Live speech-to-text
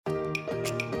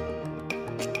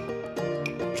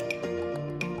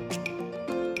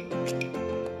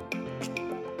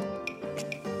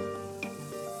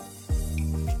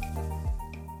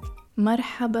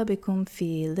مرحبا بكم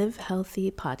في Live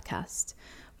Healthy Podcast.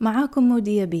 معاكم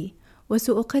موديا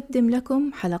وسأقدم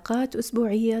لكم حلقات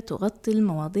أسبوعية تغطي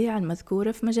المواضيع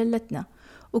المذكورة في مجلتنا،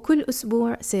 وكل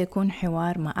أسبوع سيكون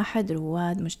حوار مع أحد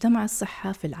رواد مجتمع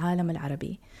الصحة في العالم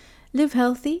العربي. Live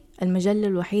Healthy المجلة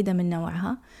الوحيدة من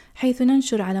نوعها، حيث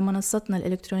ننشر على منصتنا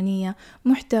الإلكترونية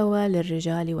محتوى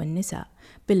للرجال والنساء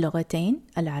باللغتين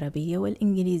العربية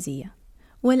والإنجليزية.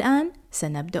 والآن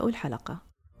سنبدأ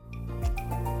الحلقة.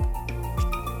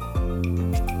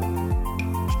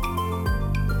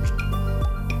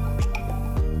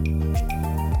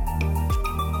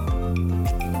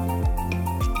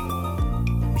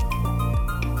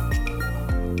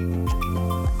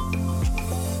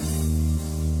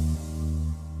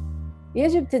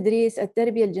 يجب تدريس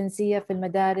التربية الجنسية في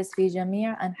المدارس في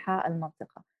جميع أنحاء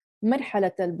المنطقة.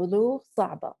 مرحلة البلوغ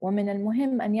صعبة، ومن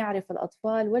المهم أن يعرف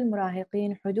الأطفال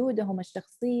والمراهقين حدودهم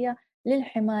الشخصية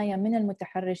للحماية من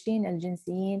المتحرشين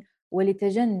الجنسيين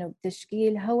ولتجنب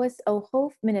تشكيل هوس أو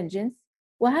خوف من الجنس.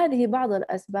 وهذه بعض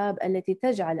الأسباب التي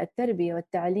تجعل التربية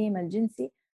والتعليم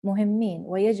الجنسي مهمين،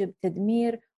 ويجب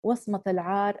تدمير وصمة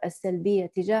العار السلبية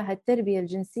تجاه التربية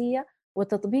الجنسية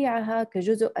وتطبيعها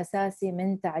كجزء أساسي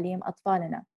من تعليم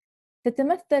أطفالنا.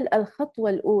 تتمثل الخطوة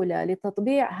الأولى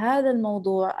لتطبيع هذا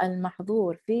الموضوع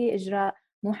المحظور في إجراء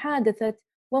محادثة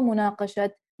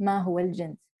ومناقشة ما هو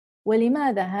الجنس،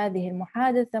 ولماذا هذه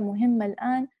المحادثة مهمة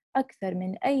الآن أكثر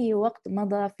من أي وقت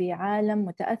مضى في عالم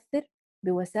متأثر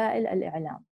بوسائل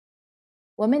الإعلام.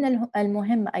 ومن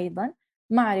المهم أيضاً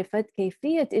معرفة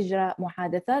كيفية إجراء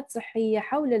محادثات صحية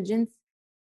حول الجنس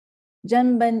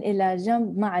جنباً إلى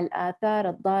جنب مع الآثار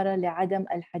الضارة لعدم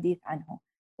الحديث عنه.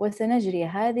 وسنجري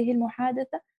هذه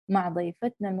المحادثة مع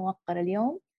ضيفتنا الموقرة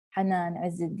اليوم، حنان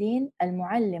عزالدين،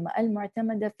 المعلمة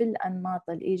المعتمدة في الأنماط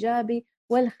الإيجابي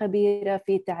والخبيرة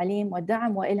في تعليم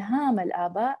ودعم وإلهام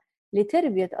الآباء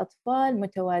لتربية أطفال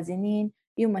متوازنين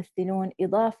يمثلون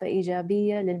إضافة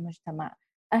إيجابية للمجتمع.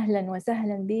 أهلاً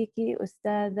وسهلاً بيكي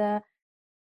أستاذة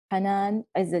حنان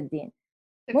عزالدين.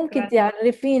 ممكن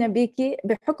تعرفينا بيكي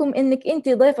بحكم إنك أنت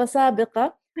ضيفة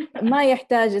سابقة، ما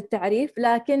يحتاج التعريف،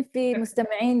 لكن في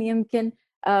مستمعين يمكن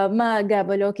ما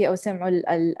قابلوكي أو سمعوا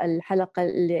الحلقة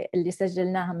اللي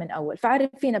سجلناها من أول،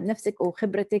 فعرفينا بنفسك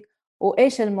وخبرتك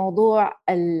وإيش الموضوع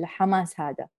الحماس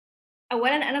هذا.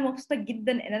 اولا انا مبسوطه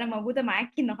جدا ان انا موجوده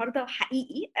معاكي النهارده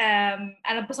حقيقي.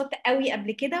 انا اتبسطت قوي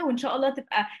قبل كده، وان شاء الله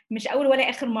تبقى مش اول ولا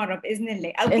اخر مره باذن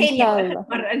الله، او إن تاني شاء او اخر الله.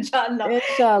 مره ان شاء الله. إن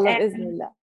شاء الله بإذن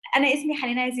الله. أنا اسمي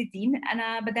حنان عزالدين،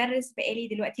 أنا بدرس بقالي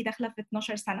دلوقتي داخلة في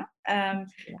 12 سنة.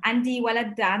 عندي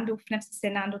ولد عنده في نفس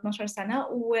السن، عنده 12 سنة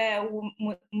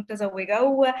ومتزوجة.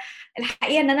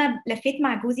 والحقيقة إن أنا لفيت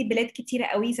مع جوزي بلاد كتيرة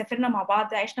قوي، سافرنا مع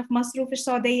بعض، عشنا في مصر وفي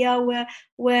السعودية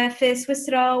وفي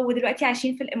سويسرا، ودلوقتي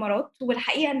عايشين في الإمارات.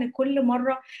 والحقيقة إن كل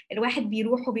مرة الواحد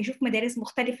بيروح وبيشوف مدارس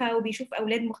مختلفة وبيشوف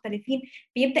أولاد مختلفين،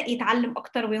 بيبدأ يتعلم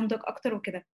أكتر وينضج أكتر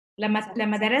وكده.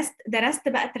 لما درست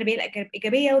بقى التربية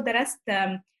الإيجابية، ودرست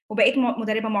وبقيت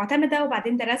مدربة معتمدة،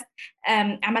 وبعدين درست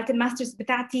عملت الماسترز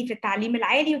بتاعتي في التعليم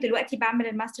العالي، ودلوقتي بعمل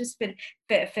الماسترز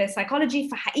في سايكولوجي.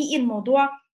 فحقيقي الموضوع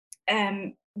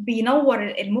بينور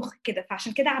المخ كده،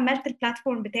 فعشان كده عملت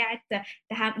البلاتفورم بتاعت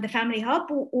The Family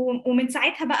Hub. ومن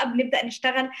ساعتها بقى بنبدأ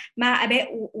نشتغل مع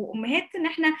آباء وأمهات إن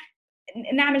احنا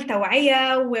نعمل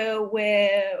توعية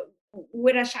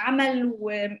وورش عمل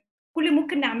وكل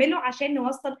ممكن نعمله عشان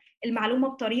نوصل المعلومة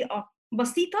بطريقة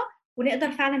بسيطة،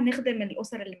 ونقدر فعلا نخدم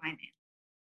الأسر اللي معانا.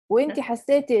 وإنتي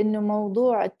حسيتي إنه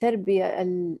موضوع التربية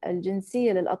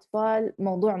الجنسية للأطفال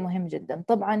موضوع مهم جدا.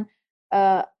 طبعا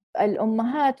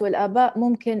الأمهات والآباء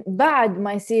ممكن بعد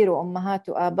ما يصيروا أمهات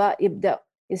وآباء يبدأ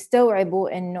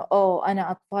يستوعبوا إنه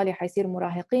أنا أطفالي حيصيروا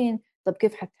مراهقين، طب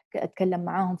كيف أتكلم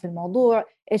معاهم في الموضوع،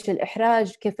 إيش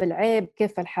الإحراج، كيف العيب،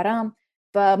 كيف الحرام.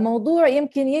 فموضوع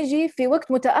يمكن يجي في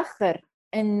وقت متأخر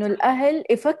إنه الأهل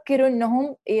يفكروا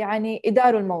إنهم يعني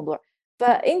يداروا الموضوع.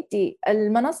 فأنتي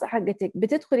المنصة حقتك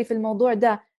بتدخلي في الموضوع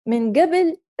ده من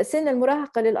قبل سن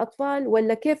المراهقة للأطفال،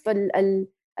 ولا كيف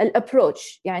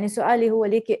الابروتش؟ يعني سؤالي هو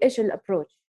ليكي إيش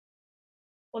الابروتش؟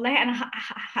 والله أنا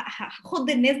هخض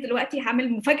الناس دلوقتي،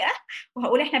 هعمل مفاجأة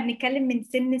وهقول إحنا بنتكلم من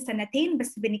سن 2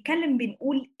 بس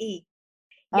بنقول إيه.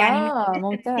 يعني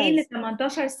من سن 2 ل ممتاز.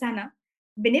 18 سنة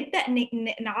بنبدأ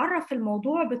نعرف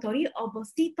الموضوع بطريقة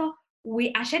بسيطة،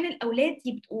 وعشان الأولاد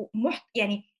يبقوا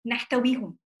يعني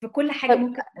نحتويهم في كل حاجة طب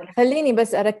ممكن نقولها. خليني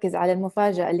بس أركز على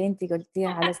المفاجأة اللي أنتي قلتيها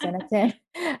على 2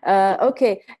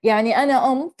 أوكي، يعني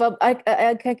أنا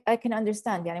I can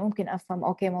understand، يعني ممكن أفهم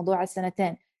أوكي موضوع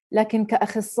 2، لكن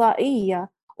كأخصائية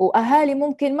وأهالي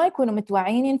ممكن ما يكونوا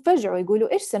متوعين، ينفجعوا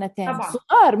يقولوا إيش 2 طبعا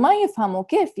صغار ما يفهموا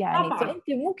كيف يعني. طبعا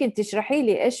فأنتي ممكن تشرحي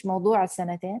لي إيش موضوع 2؟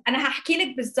 أنا هحكي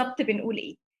لك بالظبط بنقول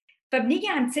إيه. فبنيجي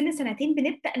عند سن سنتين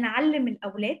بنبدأ نعلم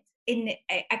الأولاد إن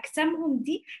أجسامهم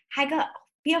دي حاجة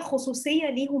فيها خصوصية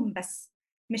ليهم بس،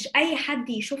 مش أي حد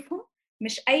يشوفهم،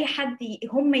 مش أي حد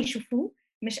هم يشوفوه،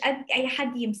 مش أي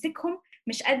حد يمسكهم،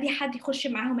 مش أي حد يخش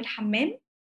معاهم الحمام،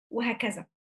 وهكذا.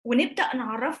 ونبدأ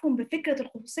نعرفهم بفكرة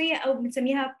الخصوصية أو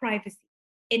بنسميها privacy،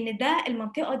 إن ده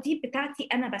المنطقة دي بتاعتي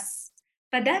أنا بس.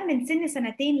 فده من سن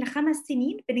سنتين ل5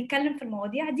 سنين بنتكلم في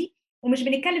المواضيع دي، ومش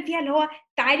بنتكلم فيها اللي هو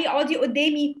تعالي اقعدي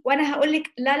قدامي وانا هقول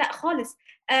لك لا لا خالص.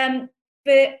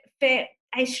 في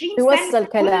 20 يوصل ثانيه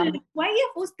كل كلام. شويه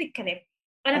في وسط الكلام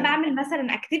انا أيوة. بعمل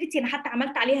مثلا اكتيفيتي، انا حتى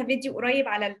عملت عليها فيديو قريب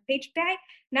على البيج بتاعي،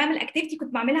 نعمل اكتيفيتي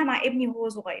كنت بعملها مع ابني وهو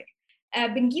صغير.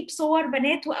 بنجيب صور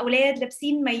بنات واولاد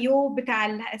لابسين مايو بتاع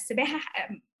السباحه،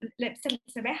 لابسه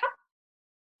السباحه،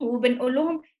 وبنقول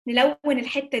لهم نلون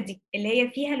الحته دي اللي هي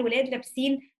فيها الولاد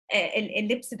لابسين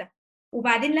اللبس ده.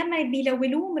 وبعدين لما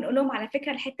بيلونوه بنقول لهم على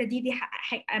فكره الحته دي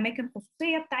اماكن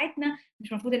خصوصيه بتاعتنا،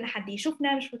 مش المفروض ان حد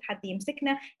يشوفنا، مش المفروض حد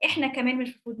يمسكنا، احنا كمان مش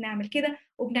المفروض نعمل كده.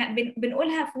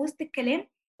 وبنقولها في وسط الكلام،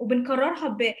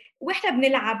 وبنكررها واحنا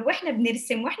بنلعب واحنا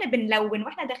بنرسم واحنا بنلون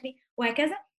واحنا داخلين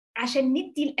وهكذا، عشان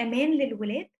ندي الامان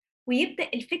للولاد، ويبدا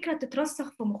الفكره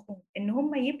تترسخ في مخهم ان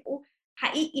هم يبقوا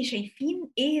حقيقي شايفين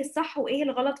ايه الصح وايه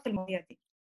الغلط في المواضيع دي.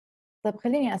 طب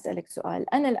خليني أسألك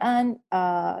سؤال. أنا الآن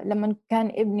لما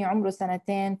كان ابني عمره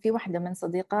 2 في واحدة من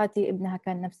صديقاتي ابنها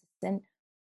كان نفس السن،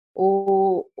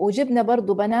 وجبنا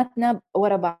برضو بناتنا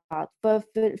ورا بعض،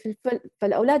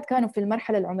 فالأولاد كانوا في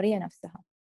المرحلة العمرية نفسها.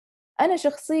 أنا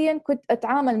شخصيا كنت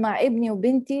أتعامل مع ابني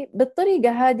وبنتي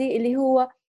بالطريقة هذه، اللي هو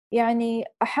يعني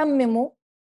أحممه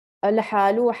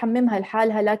لحاله وأحممها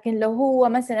لحالها، لكن لو هو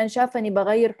مثلا شافني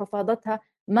بغير حفاضتها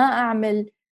ما أعمل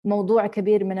موضوع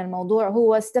كبير من الموضوع.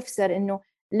 هو استفسر إنه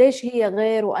ليش هي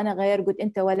غير وأنا غير، قلت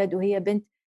أنت ولد وهي بنت،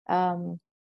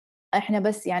 إحنا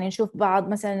بس يعني نشوف بعض،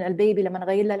 مثلا البيبي لما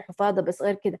نغير لها الحفاضة بس،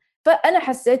 غير كده. فأنا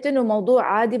حسيت إنه موضوع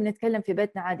عادي بنتكلم في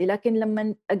بيتنا عادي. لكن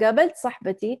لما قابلت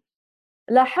صاحبتي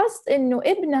لاحظت إنه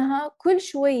ابنها كل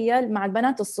شوية مع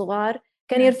البنات الصغار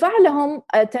كان نعم. يرفع لهم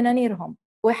تنانيرهم اه.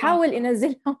 ويحاول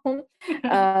ينزلهم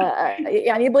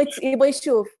يعني يبغى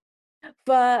يشوف.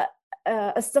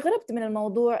 فاستغربت من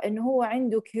الموضوع إنه هو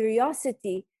عنده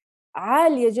curiosity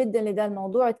عالية جدا لذا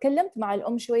الموضوع. تكلمت مع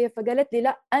الأم شوية فقالت لي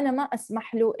لا، أنا ما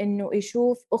أسمح له إنه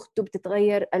يشوف أخته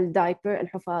بتتغير الدايبر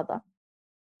الحفاضة.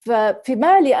 ففي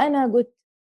بالي أنا قلت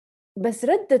بس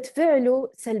ردة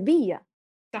فعله سلبية،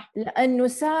 صح. لأنه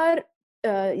صار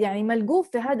يعني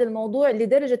ملقوف في هذا الموضوع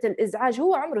لدرجة الإزعاج.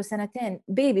 هو عمره 2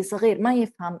 بيبي صغير ما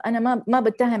يفهم. أنا ما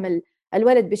بتهم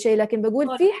الولد بشيء، لكن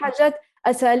بقول في حاجات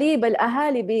أساليب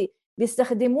الأهالي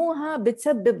بيستخدموها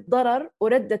بتسبب ضرر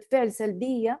وردة فعل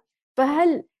سلبية.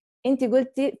 فهل أنت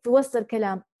قلتي في وسط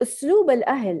الكلام أسلوب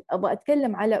الأهل، أبغى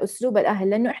أتكلم على أسلوب الأهل،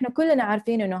 لأنه إحنا كلنا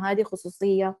عارفين إنه هذه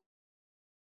خصوصية،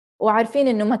 وعارفين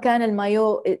انه مكان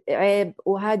المايو عيب،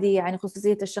 وهذه يعني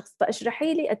خصوصية الشخص.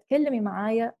 فاشرحي لي، اتكلمي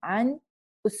معايا عن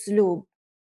اسلوب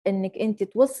انك انت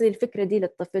توصلي الفكرة دي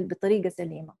للطفل بطريقة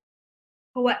سليمة.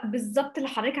 هو بالظبط اللي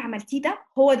حضرتك عملتيه ده،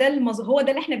 هو ده هو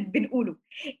ده اللي احنا بنقوله،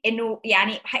 انه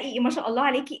يعني حقيقي ما شاء الله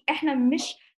عليكي، احنا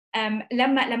مش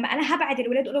لما انا هبعد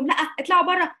الولاد اقول لهم لا اطلعوا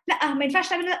بره، لا ما ينفعش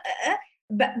تعملوا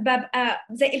ببقى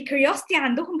زي الكيوريوستي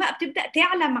عندهم بقى بتبدا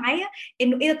تعلى معايا،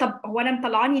 انه ايه ده، طب هو انا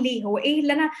مطلعاني ليه، هو ايه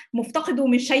اللي انا مفتقده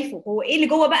ومش شايفه، هو ايه اللي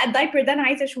جوه بقى الدايبر ده انا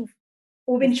عايزه اشوف.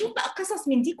 وبنشوف بالضبط. بقى قصص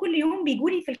من دي كل يوم بيجوا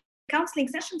لي في الكونسلنج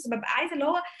سيشنز، ببقى عايزه اللي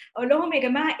هو اقول لهم يا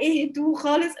جماعه اهدوا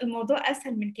خالص، الموضوع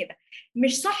اسهل من كده.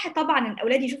 مش صح طبعا ان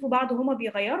الاولاد يشوفوا بعض وهما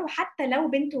بيغيروا، حتى لو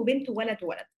بنت وبنت وولد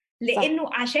وولد، صح. لانه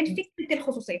عشان فكره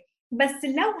الخصوصيه. بس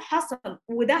لو حصل،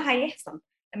 وده هيحصل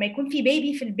لما يكون في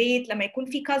بيبي في البيت، لما يكون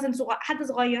في كازن حد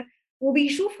صغير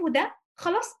وبيشوفوا ده،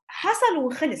 خلاص حصل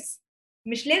وخلص.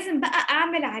 مش لازم بقى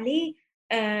اعمل عليه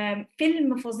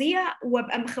فيلم فظيع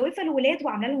وابقى مخوفه الولاد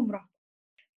وعامله لهم رهبه.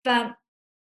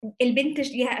 فالبنت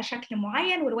ليها شكل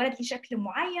معين والولد ليه شكل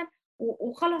معين،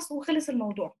 وخلص وخلص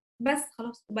الموضوع، بس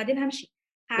خلاص وبعدين همشي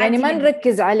يعني هعدي ما منه.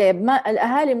 نركز عليه، ما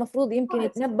الاهالي المفروض يمكن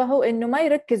خالص. يتنبهوا انه ما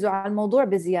يركزوا على الموضوع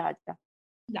بزيادة.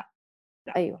 لا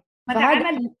لا، ايوه. فهذا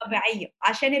نتعامل بالطبيعية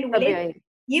عشان الولاد طبيعي.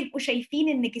 يبقوا شايفين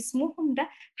ان جسمهم ده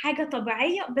حاجة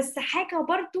طبيعية، بس حاجة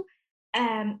برضو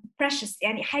precious،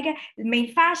 يعني حاجة ما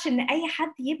ينفعش ان اي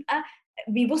حد يبقى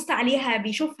بيبص عليها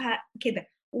بيشوفها كده.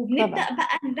 طبعا. وبنبدأ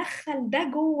بقى ندخل ده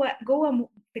جوه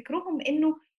فكرهم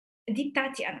انه دي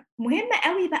بتاعتي انا، مهمة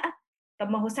قوي بقى. طب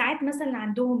ما هو ساعات مثلا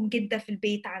عندهم جدة في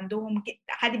البيت، عندهم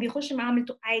حد بيخش معاهم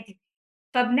عادي،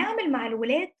 فبنعمل مع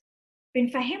الولاد،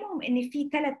 بنفهمهم ان في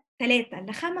 3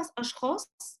 ل5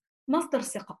 اشخاص مصدر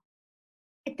ثقة.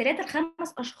 ال3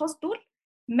 ل5 اشخاص دول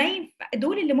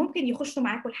دول اللي ممكن يخشوا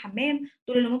معاكم الحمام،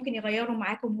 دول اللي ممكن يغيروا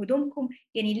معاكم هدومكم،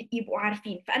 يعني يبقوا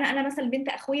عارفين. فانا مثلا بنت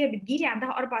اخويا بتجيلي عندها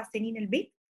 4 سنين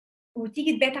البيت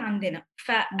وتيجي تبات عندنا،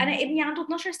 فانا ابني عنده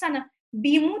 12 سنه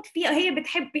بيموت فيها، هي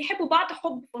بيحبوا بعض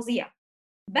حب فظيع،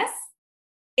 بس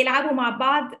العبوا مع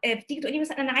بعض. بتيجي تقولي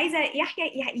مثلا انا عايزه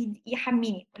يحيى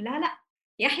يحميني، اقول لها لا،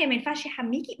 يحيى ما ينفعش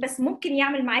يحميكي، بس ممكن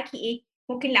يعمل معاكي ايه،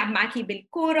 ممكن يلعب معاكي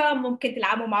بالكوره، ممكن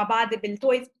تلعبوا مع بعض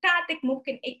بالتويز بتاعتك،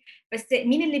 ممكن ايه، بس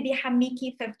مين اللي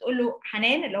بيحميكي؟ فبتقول له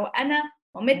حنان، اللي هو انا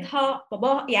مامتها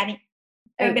باباها يعني.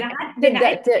 أيوة.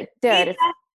 بنعد تبدأ تعرف.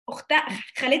 اختها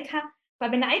خالتها،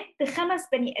 فبنعد 5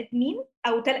 بني ادمين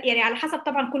او يعني على حسب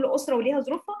طبعا كل اسره وليها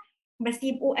ظروفها، بس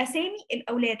يبقوا اسامي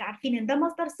الاولاد عارفين ان ده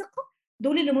مصدر ثقه،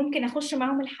 دول اللي ممكن اخش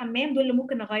معاهم الحمام، دول اللي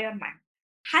ممكن اغير معاهم.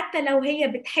 حتى لو هي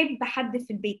بتحب حد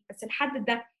في البيت، بس الحد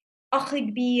ده اخ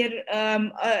كبير،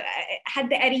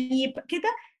 حد قريب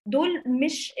كده، دول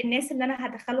مش الناس اللي انا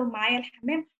هدخلهم معايا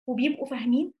الحمام، وبيبقوا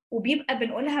فاهمين، وبيبقى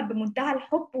بنقولها بمنتهى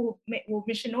الحب،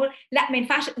 ومش نقول لا ما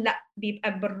ينفعش، لا،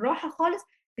 بيبقى بالراحه خالص،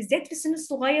 بالذات في السن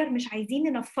الصغير مش عايزين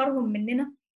ننفرهم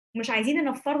مننا، ومش عايزين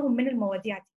ننفرهم من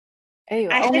المواضيع دي،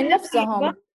 أيوة، أو عشان من لما نفسهم،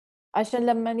 يكبروا. عشان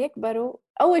لما يكبروا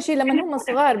أول شيء لما هم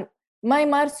صغار ما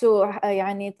يمارسوا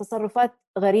يعني تصرفات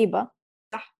غريبة.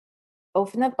 صح. أو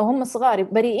وهم صغار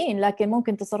بريئين، لكن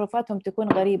ممكن تصرفاتهم تكون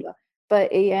غريبة،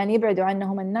 فيعني يبعدوا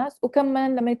عنهم الناس.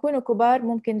 وكمان لما يكونوا كبار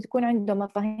ممكن تكون عندهم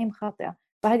مفاهيم خاطئة،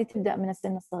 فهذه تبدأ من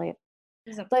السن الصغير.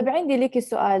 بالظبط. طيب عندي لك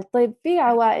سؤال، طيب في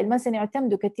عوائل مثلا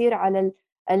يعتمدوا كثير على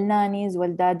النانيز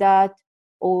والدادات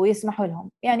ويسمحوا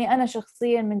لهم، يعني أنا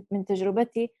شخصيا من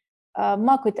تجربتي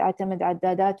ما كنت أعتمد على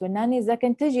الدادات والنانيز،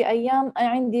 لكن تجي أيام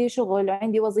عندي شغل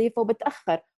وعندي وظيفة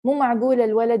وبتأخر، مو معقول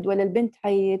الولد ولا البنت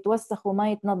حيتوسخوا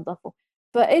وما يتنظفوا.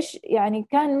 فإيش يعني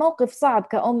كان موقف صعب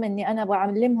كأم إني أنا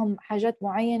بعلمهم حاجات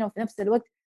معينة وفي نفس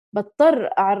الوقت بضطر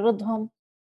أعرضهم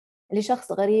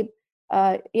لشخص غريب.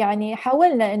 يعني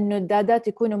حاولنا إنه الدادات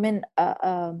يكونوا من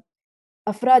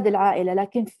أفراد العائلة،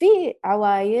 لكن في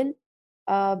عوائل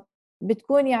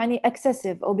بتكون يعني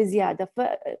اكسسيف أو بزيادة،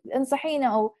 فانصحينا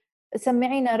أو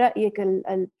سمعينا رأيك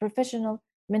البروفيشنال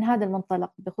من هذا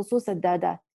المنطلق بخصوص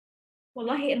الدادات.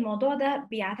 والله الموضوع ده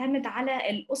بيعتمد على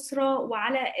الأسرة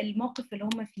وعلى الموقف اللي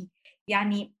هم فيه،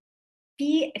 يعني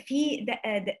في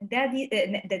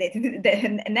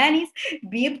نانيز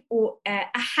بيبقوا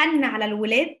أحن على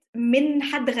الولاد من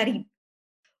حد غريب،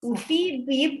 وفي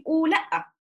بيبقوا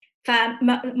لأ،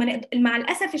 مع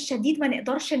الأسف الشديد ما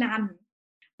نقدرش نعمم.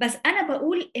 بس أنا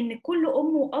بقول إن كل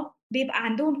أم وأب بيبقى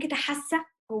عندهم كده حاسة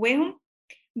جواهم،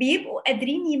 بيبقوا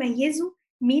قادرين يميزوا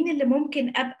مين اللي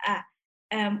ممكن أبقى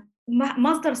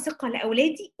مصدر ثقة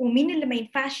لأولادي، ومين اللي ما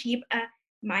ينفعش يبقى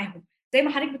معاهم. زي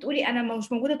ما حضرتك بتقولي أنا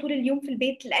مش موجودة طول اليوم في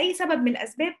البيت لأي سبب من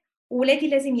الأسباب، وولادي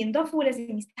لازم ينضفوا،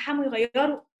 لازم يستحموا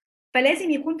يغيروا،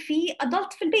 فلازم يكون في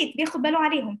أدلت في البيت بياخد باله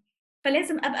عليهم،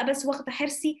 فلازم أبقى بس واخدة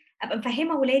حرصي، أبقى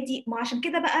مفهمة ولادي. ما عشان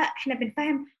كده بقى إحنا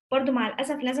بنفهم برضو، مع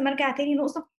الأسف لازم أرجع تاني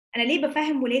نقطة، أنا ليه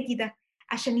بفهم ولادي ده؟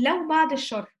 عشان لو بعد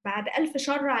الشر، بعد ألف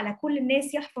شر على كل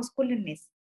الناس، يحفظ كل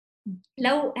الناس،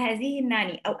 لو هذه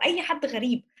الناني أو أي حد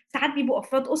غريب، ساعات بيبقوا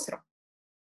أفراد أسرة،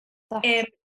 صح.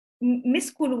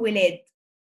 مسكوا الولاد،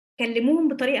 كلموهم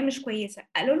بطريقة مش كويسة،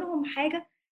 قالوا لهم حاجة،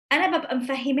 أنا ببقى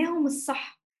مفهماهم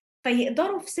الصح،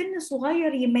 فيقدروا في سن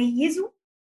صغير يميزوا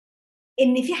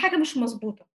إن في حاجة مش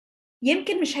مظبوطة.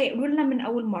 يمكن مش هيقولوا لنا من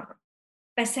أول مرة،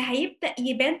 بس هيبدأ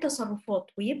يبان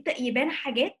تصرفات، ويبدأ يبان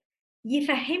حاجات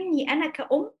يفهمني أنا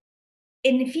كأم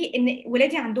إن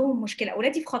ولادي عندهم مشكلة،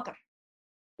 ولادي في خطر،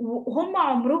 وهم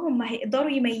عمرهم ما هيقدروا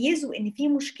يميزوا ان في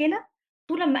مشكله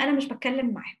طول ما انا مش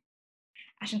بتكلم معاهم.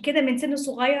 عشان كده من سن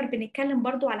صغير بنتكلم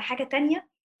برضو على حاجه تانية،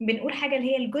 بنقول حاجه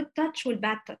اللي هي الجود تاتش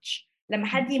والباد تاتش. لما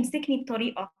حد يمسكني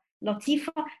بطريقه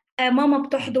لطيفه، ماما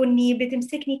بتحضني،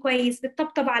 بتمسكني كويس،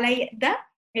 بتطبطب عليا، ده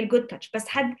الجود تاتش. بس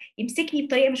حد يمسكني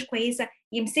بطريقه مش كويسه،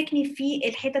 يمسكني في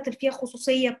الحتت اللي فيها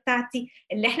خصوصيه بتاعتي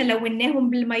اللي احنا لوناهم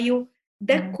بالمايو،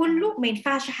 ده كله ما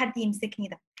ينفعش حد يمسكني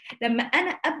ده. لما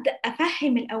انا ابدا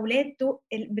افهم الاولاد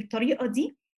بالطريقه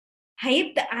دي،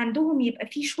 هيبدا عندهم يبقى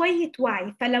في شويه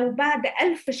وعي، فلو بعد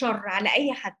 1000 شر على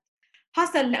اي حد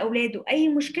حصل لاولاده اي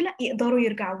مشكله يقدروا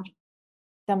يرجعوا لي.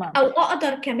 تمام. او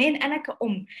اقدر كمان انا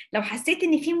كأم لو حسيت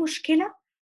ان في مشكله،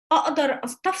 اقدر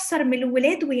استفسر من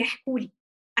الولاد ويحكوا لي،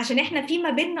 عشان احنا في ما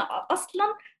بيننا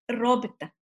اصلا الرابط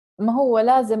ده. ما هو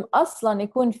لازم أصلا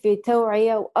يكون في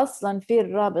توعية وأصلا في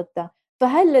الرابط ده.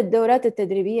 فهل الدورات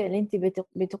التدريبية اللي أنت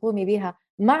بتقومي بها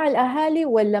مع الأهالي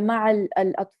ولا مع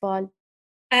الأطفال؟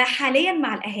 حاليا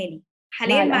مع الاهالي.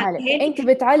 حاليا مع الأهالي. الاهالي. انت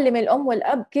بتعلم الام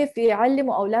والاب كيف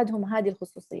يعلموا اولادهم هذه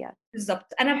الخصوصيات.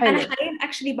 بالظبط. انا حلو. حاليا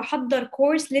اكشلي بحضر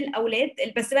كورس للاولاد،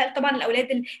 بس بقى طبعا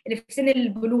الاولاد اللي في سن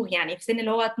البلوغ، يعني في سن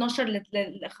اللي هو 12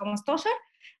 ل 15.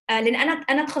 لان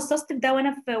انا اتخصصت في ده،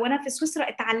 وانا في سويسرا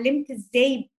اتعلمت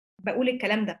ازاي بقول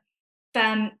الكلام ده. ف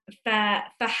ف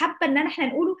فحابه ان احنا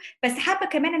نقوله، بس حابه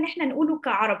كمان ان احنا نقوله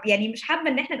كعرب، يعني مش حابه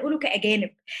ان احنا نقوله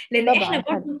كاجانب، لان احنا طبعا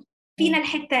حلو. برضو فينا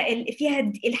فيها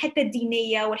الحته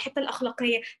الدينيه والحته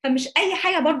الاخلاقيه، فمش اي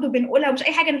حاجه برضو بنقولها، ومش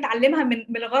اي حاجه نتعلمها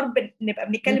من الغرب نبقى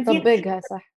بنتكلم فيها، نطبقها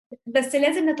صح. بس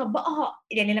لازم نطبقها.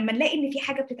 يعني لما نلاقي ان في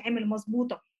حاجه بتتعمل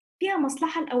مظبوطه فيها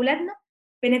مصلحه لاولادنا،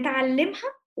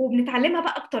 بنتعلمها، وبنتعلمها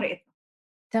بقى بطريقتنا.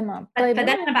 تمام. طيب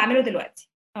فده اللي انا بعمله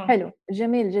دلوقتي. حلو،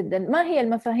 جميل جدا. ما هي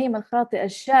المفاهيم الخاطئة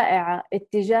الشائعة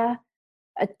اتجاه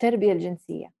التربية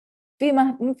الجنسية؟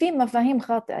 في مفاهيم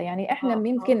خاطئة، يعني احنا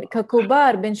يمكن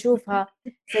ككبار بنشوفها،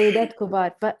 سيدات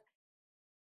كبار،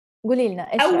 فقولي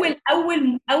لنا ايش رأيك؟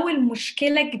 اول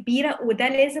مشكله كبيره، وده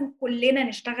لازم كلنا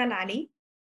نشتغل عليه،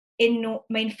 انه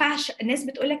ما ينفعش الناس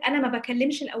بتقولك انا ما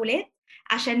بكلمش الاولاد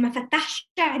عشان ما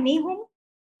فتحش عينيهم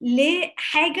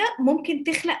لحاجه ممكن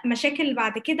تخلق مشاكل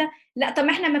بعد كده. لا، طب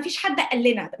ما احنا ما فيش حد قال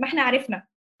لنا، ما احنا عرفنا.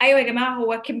 ايوه يا جماعه،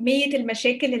 هو كميه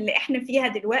المشاكل اللي احنا فيها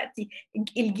دلوقتي،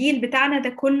 الجيل بتاعنا ده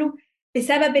كله،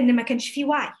 بسبب ان ما كانش فيه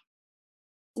وعي.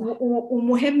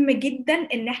 ومهم جدا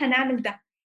ان احنا نعمل ده.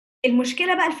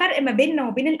 المشكله بقى الفرق ما بيننا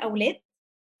وبين الاولاد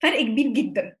فرق كبير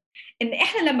جدا. ان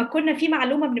احنا لما كنا في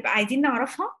معلومه بنبقى عايزين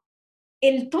نعرفها،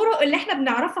 الطرق اللي احنا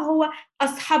بنعرفها هو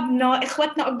اصحابنا،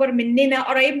 اخواتنا اكبر مننا،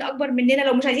 قرايبنا اكبر مننا،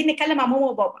 لو مش عايزين نتكلم مع ماما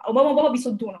وبابا، او ماما وبابا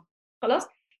بيصدونا خلاص.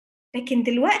 لكن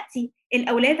دلوقتي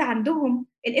الاولاد عندهم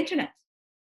الانترنت،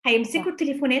 هيمسكوا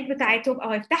التليفونات بتاعتهم، او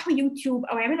هيفتحوا يوتيوب،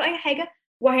 او يعملوا اي حاجه،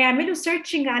 وهيعملوا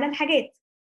سيرشنج على الحاجات.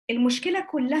 المشكله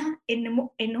كلها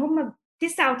ان هم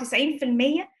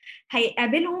 99%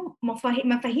 هيقابلهم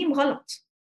مفاهيم غلط،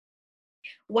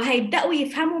 وهيبداوا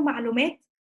يفهموا معلومات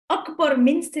اكبر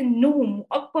من سنهم،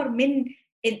 واكبر من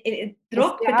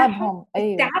الادراك بتاعهم، استيعابهم.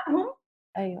 ايوه. استيعابهم.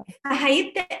 ايوه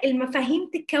فهيبدا المفاهيم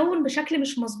تتكون بشكل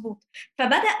مش مظبوط.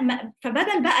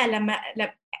 فبدل بقى لما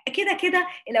كده كده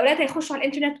الاولاد هيخشوا على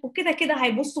الانترنت، وكده كده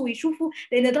هيبصوا ويشوفوا،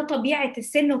 لان ده طبيعه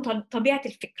السن وطبيعه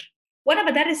الفكر.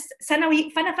 وانا بدرس ثانوي،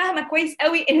 فانا فاهمه كويس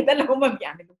قوي ان ده اللي هم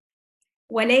بيعملوه.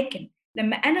 ولكن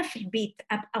لما انا في البيت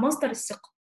ابقى مصدر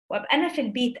الثقه، وابقى انا في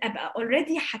البيت ابقى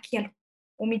اوريدي حكيه لهم،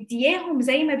 ومدياهم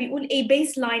زي ما بيقول ايه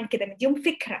بيس لاين كده، مديهم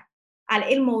فكره على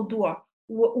ايه الموضوع،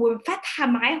 وفاتحه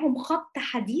معاهم خط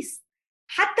حديث.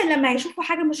 حتى لما يشوفوا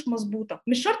حاجه مش مظبوطه،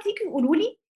 مش شرط يجوا يقولوا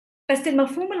لي، بس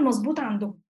المفهوم المظبوط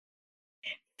عندهم.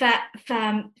 ف... ف...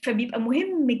 فبيبقى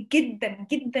مهم جدا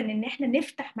جدا ان احنا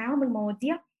نفتح معاهم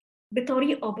المواضيع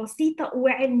بطريقه بسيطه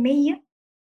وعلميه،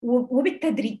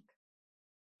 وبالتدريج.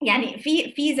 يعني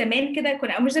في زمان كده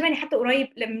كنا، او مش زمان، حتى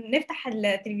قريب، لما نفتح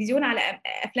التلفزيون على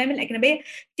افلام الاجنبيه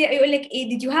يقول لك ايه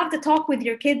did you have to talk with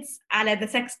your kids على the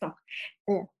sex talk.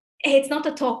 ايوه. It's not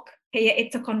a talk، هي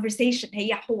it's a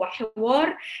conversation، هو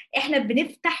حوار احنا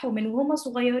بنفتحه من وهم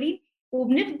صغيرين،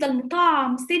 وبنفضل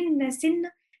نطعم سنه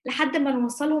سنه لحد ما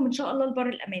نوصلهم ان شاء الله لبر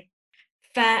الامان.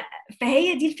 ف...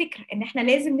 فهي دي الفكره، ان احنا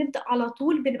لازم نبدا على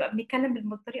طول بنبقى بنتكلم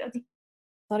بالطريقه دي.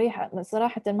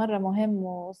 صراحة مرة مهم،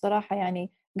 وصراحة يعني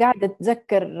قاعدة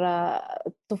أتذكر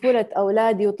طفولة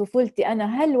أولادي وطفولتي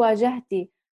أنا. هل واجهتي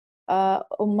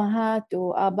أمهات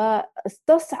وآباء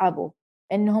استصعبوا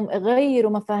إنهم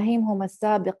يغيروا مفاهيمهم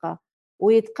السابقة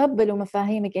ويتقبلوا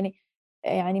مفاهيمك؟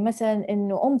 يعني مثلا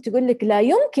إنه تقول لك لا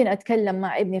يمكن أتكلم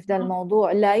مع ابني في ذا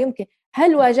الموضوع، لا يمكن.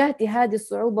 هل واجهتي هذه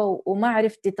الصعوبة وما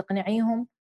عرفتي تقنعيهم،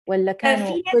 ولا كانوا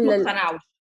في ناس ما كل اقتنعوش،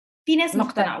 في ناس ما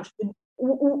مقتنع؟ اقتنعوش.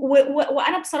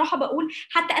 وانا بصراحه بقول،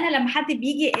 حتى انا لما حد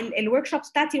بيجي الورك شوبس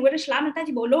بتاعتي، ورش العمل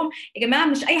بتاعتي، بقول لهم يا جماعه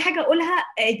مش اي حاجه اقولها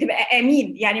تبقى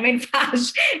امين، يعني ما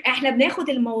ينفعش. احنا بناخد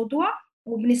الموضوع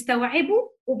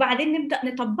وبنستوعبه، وبعدين نبدا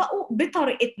نطبقه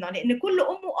بطريقتنا، لان كل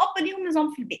ام واب ليهم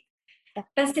نظام في البيت.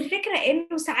 بس الفكره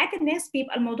انه ساعات الناس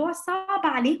بيبقى الموضوع صعب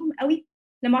عليهم قوي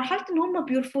لمرحله ان هم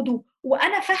بيرفضوه.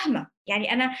 وانا فاهمه،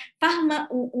 يعني انا فاهمه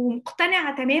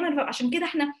ومقتنعه تماما. عشان كده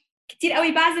احنا كتير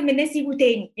قوي بعزم الناس يجوا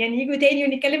تاني، يعني يجوا تاني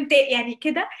ونتكلم تاني، يعني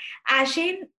كده،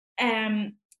 عشان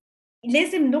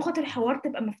لازم لغه الحوار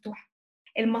تبقى مفتوحه.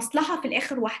 المصلحه في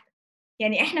الاخر واحده.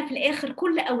 يعني احنا في الاخر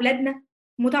كل اولادنا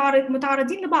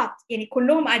متعرضين لبعض، يعني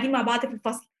كلهم قاعدين مع بعض في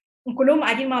الفصل، وكلهم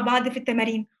قاعدين مع بعض في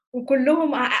التمارين،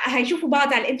 وكلهم هيشوفوا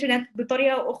بعض على الانترنت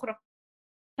بطريقه أو اخرى.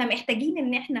 فمحتاجين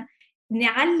ان احنا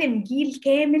نعلم جيل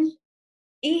كامل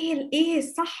ايه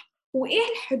الصح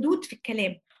وايه الحدود في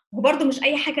الكلام. وبرده مش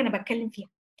اي حاجه انا بتكلم فيها،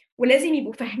 ولازم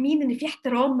يبقوا فاهمين ان في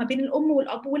احترام ما بين الام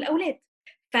والاب والاولاد.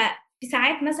 ففي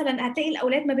ساعات مثلا هتلاقي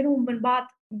الاولاد ما بينهم وبين بعض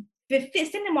في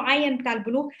سن معين بتاع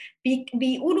البلوغ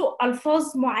بيقولوا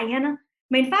الفاظ معينه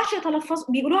ما ينفعش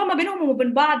يتلفظوا، بيقولوها ما بينهم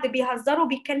وبين بعض، بيهزروا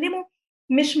بيتكلموا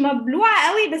مش مبلوعه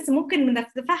قوي بس ممكن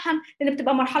نتفهم لان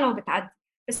بتبقى مرحله وبتعدي،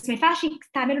 بس ما ينفعش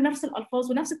يستعملوا نفس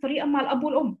الالفاظ ونفس الطريقه مع الاب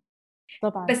والام.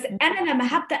 طبعا. بس انا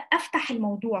لما هبدا افتح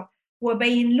الموضوع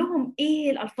وابين لهم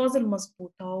ايه الالفاظ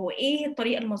المظبوطه وايه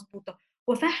الطريقه المظبوطه،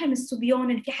 وافهم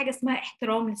الصبيان ان في حاجه اسمها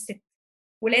احترام للست،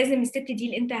 ولازم الست دي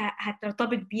اللي انت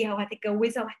هترتبط بيها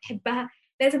وهتتجوزها وهتحبها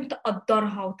لازم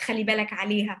تقدرها وتخلي بالك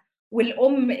عليها.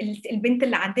 والام البنت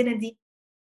اللي عندنا دي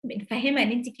بنفهمها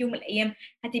ان انت في يوم من الايام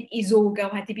هتبقي زوجه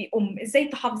وهتبقي ام، ازاي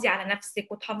تحافظي على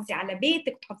نفسك وتحافظي على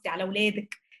بيتك وتحافظي على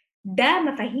اولادك. ده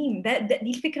مفاهيم، دي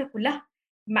الفكره كلها.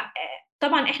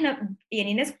 طبعا احنا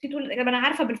يعني ناس كتير تقول انا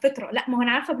عارفه بالفطره، لا ما هو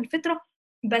انا عارفه بالفطره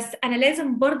بس انا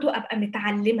لازم برضو ابقى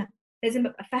متعلمه، لازم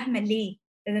ابقى فاهمه ليه،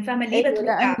 لازم فاهمه ليه ايوه،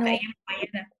 بتوجع في لانه ايام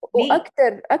معينه ليه.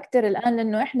 واكثر الان،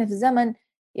 لانه احنا في زمن،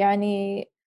 يعني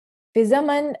في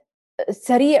زمن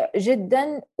سريع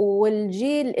جدا،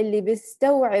 والجيل اللي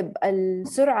بيستوعب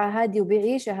السرعة هذه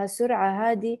وبيعيشها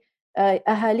السرعة هذه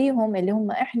أهاليهم اللي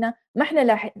هم إحنا ما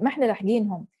إحنا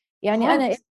لاحقينهم. يعني أنا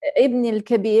خالص. ابني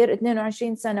الكبير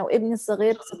 22 سنة وابني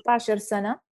الصغير 16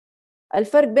 سنة،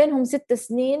 الفرق بينهم 6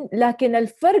 سنين، لكن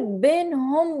الفرق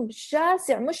بينهم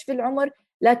شاسع، مش في العمر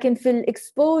لكن في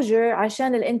الإكسبوجر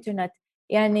عشان الإنترنت.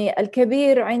 يعني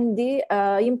الكبير عندي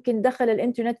يمكن دخل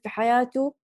الإنترنت في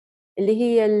حياته اللي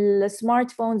هي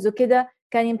السمارت فونز وكده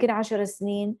كان يمكن 10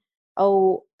 سنين،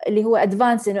 أو اللي هو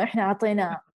أدفانس إنه إحنا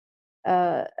عطيناه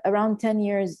around 10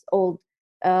 years old.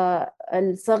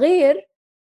 الصغير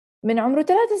من عمره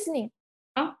 3 سنين.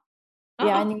 اه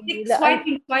يعني لا،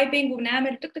 سوايبنج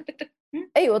وبنعمل تك تك تك تك.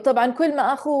 ايوه طبعا، كل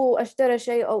ما اخوه اشترى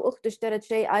شيء او اخته اشترت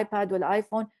شيء، ايباد ولا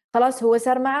ايفون، خلاص هو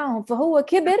صار معاهم، فهو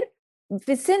كبر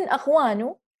في سن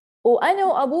اخوانه، وانا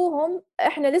وابوهم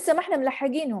احنا لسه ما احنا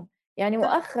ملحقينهم. يعني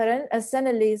صح. مؤخرا السنه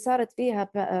اللي صارت فيها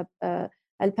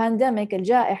البانديميك،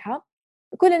 الجائحه،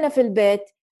 كلنا في البيت،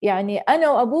 يعني انا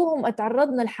وابوهم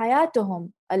اتعرضنا لحياتهم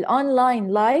الاونلاين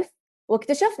لايف،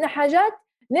 واكتشفنا حاجات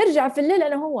نرجع في الليل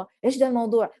انا هو ايش ده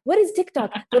الموضوع، وير از تيك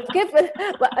توك، طب كيف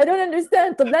I don't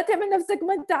understand، طب لا تعمل نفسك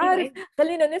ما انت ايوه عارف، ايوه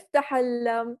خلينا نفتح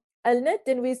النت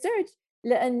and we search،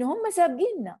 لانه هم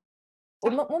سابقيننا.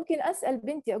 صح. وممكن اسال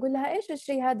بنتي اقول لها ايش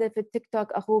الشيء هذا في التيك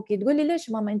توك اخوك، تقول لي ليش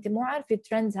ماما انت مو عارفه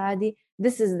الترندز هذه،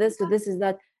 this is this و this is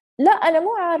that. لا انا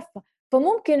مو عارفه،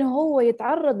 فممكن هو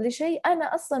يتعرض لشيء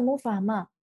انا اصلا مو فاهماه.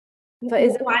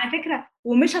 فاذا وعلى فكره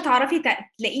ومش هتعرفي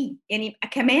تلاقيه يعني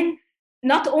كمان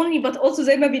not only but also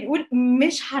زي ما بنقول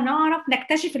مش هنعرف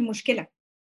نكتشف المشكله.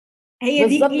 هي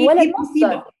دي بالضبط، دي ولا دي المصدر،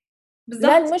 المصيبه. لا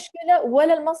بالظبط. المشكله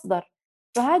ولا المصدر،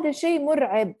 فهذا شيء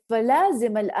مرعب.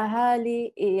 فلازم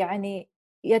الاهالي يعني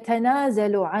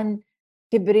يتنازلوا عن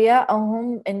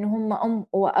كبريائهم ان هم ام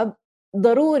واب،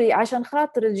 ضروري عشان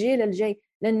خاطر الجيل الجاي،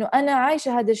 لانه انا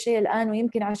عايشه هذا الشيء الان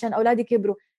ويمكن عشان اولادي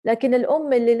كبروا، لكن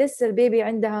الام اللي لسه البيبي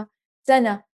عندها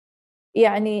سنه،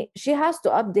 يعني she has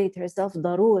to update herself،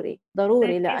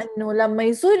 ضروري لانه لما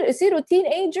يصيروا تين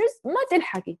ايجرز ما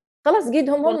تلحقي، خلاص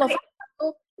قيدهم هم والله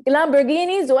فاتوا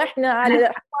لامبورجينيز واحنا على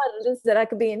الحمار لسه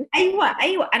راكبين.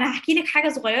 ايوه انا هحكي لك حاجه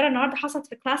صغيره النهارده حصلت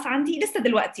في كلاس عندي لسه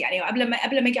دلوقتي يعني قبل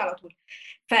ما اجي على طول.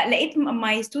 فلقيت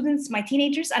ماي ستودنتس ماي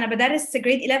تينيجرز، انا بدرس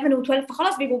جريد 11 و12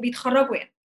 فخلاص بيبقوا بيتخرجوا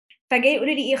يعني. فجاي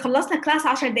يقولوا لي ايه خلصنا كلاس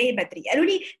 10 دقايق بدري، قالوا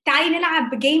لي تعالي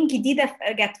نلعب جيم جديده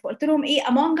جت، فقلت لهم ايه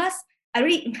امونج اس. قالوا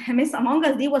لي مس امونج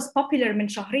اس دي واز بوبيلر من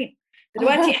شهرين،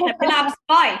 دلوقتي احنا بنلعب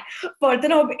سباي. فقلت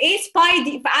لهم ايه سباي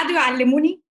دي، فقعدوا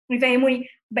يعلموني ويفهموني.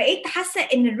 بقيت حاسه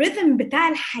ان الريذم بتاع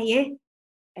الحياه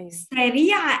ايوه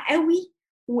سريعه قوي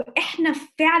واحنا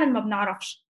فعلا ما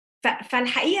بنعرفش.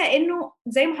 فالحقيقه انه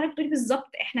زي ما حضرتك بتقولي بالظبط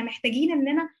احنا محتاجين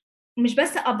اننا مش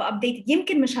بس ابقى ابديتد،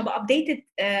 يمكن مش هبقى ابديتد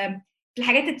في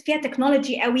الحاجات اللي فيها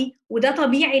تكنولوجي قوي وده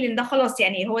طبيعي لان ده خلاص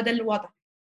يعني هو ده الوضع،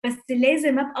 بس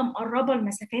لازم ابقى مقربه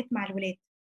المسافات مع الولاد،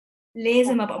 صح.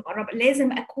 لازم ابقى مقربه،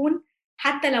 لازم اكون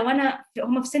حتى لو انا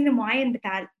هم في سن معين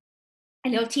بتاع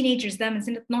اللي هو التينيجرز ده من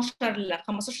سن 12 ل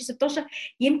 15 16،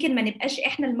 يمكن ما نبقاش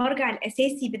احنا المرجع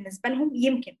الاساسي بالنسبه لهم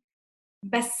يمكن،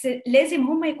 بس لازم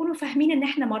هم يكونوا فاهمين ان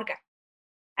احنا مرجع.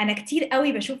 انا كتير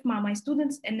قوي بشوف مع ماي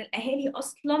ستودنتس ان الاهالي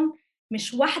اصلا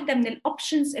مش واحده من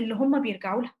الاوبشنز اللي هم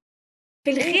بيرجعوا لها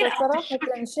في الخير ايوه او في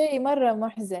صراحة الشر. شيء مرة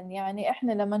محزن. يعني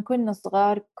احنا لما كنا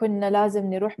صغار كنا لازم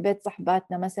نروح بيت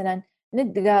صحباتنا مثلا،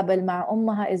 نتقابل مع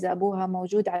امها اذا ابوها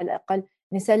موجود على الاقل،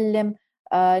 نسلم،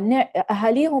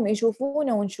 اهاليهم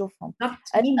يشوفونا ونشوفهم. بالظبط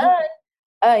مين دول.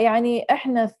 الان يعني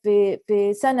احنا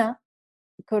في سنة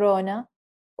كورونا،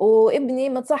 وابني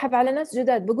متصاحب على ناس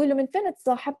جداد، بقول له من فين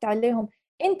تصاحبت عليهم؟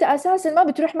 انت اساسا ما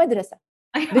بتروح مدرسة،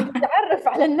 ايوه. بتتعرف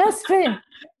على الناس فين؟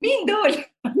 مين دول؟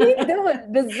 مين دول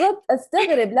بالضبط؟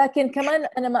 أستغرب، لكن كمان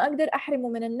أنا ما أقدر أحرمه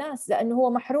من الناس لأنه هو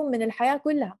محروم من الحياة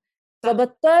كلها، صح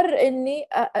فبضطر إني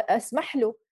أسمح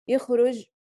له يخرج،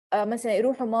 مثلًا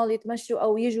يروحوا مول يتمشوا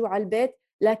أو ييجوا على البيت،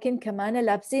 لكن كمان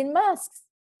لابسين masks.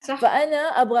 صح فأنا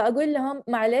أبغى أقول لهم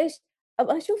معلش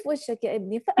أبغى أشوف وشّك يا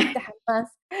ابني، فأفتح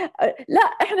الmask. لأ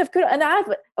إحنا في أنا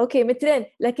عارفة أوكي مترين،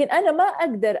 لكن أنا ما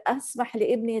أقدر أسمح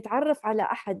لابني يتعرّف على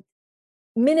أحد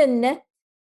من النت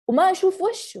وما أشوف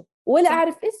وشه ولا صح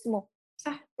أعرف اسمه،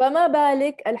 صح فما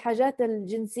بالِك الحاجات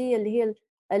الجنسية اللي هي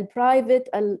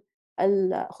الprivate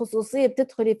الخصوصية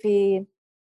بتدخلي في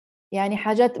يعني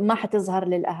حاجات ما حتظهر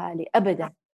للأهالي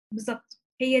أبدًا. بالضبط،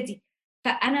 هي دي.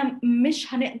 فأنا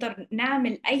مش هنقدر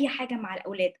نعمل أي حاجة مع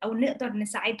الأولاد أو نقدر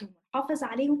نساعدهم ونحافظ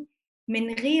عليهم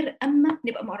من غير أمّا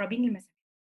نبقى مقرّبين المسافة.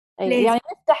 أيوه، لازم. يعني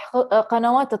نفتح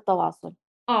قنوات التواصل.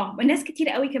 وناس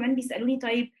كتير أوي كمان بيسألوني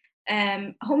طيب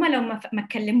هُم لو ما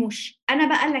اتكلموش، أنا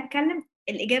بقى اللي أتكلم؟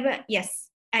 الإجابة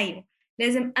yes، أيوه،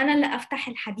 لازم أنا اللي أفتح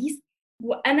الحديث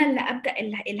وأنا اللي أبدأ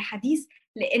الحديث،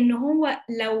 لإن هو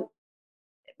لو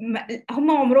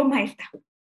هُم عمرهم ما هيفتحوه،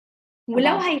 ولو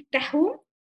طبعًا.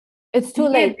 هيفتحوه It's too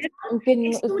late. نادرًا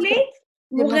يمكن it's too late،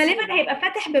 وغالبًا مصيبة. هيبقى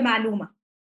فاتح بمعلومة.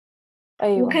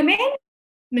 أيوه. وكمان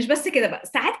مش بس كده بقى،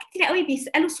 ساعات كتيرة أوي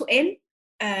بيسألوا سؤال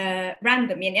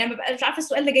random، يعني أنا بابقى مش عارفة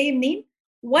السؤال ده جاي منين،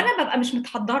 إمم. وأنا بابقى مش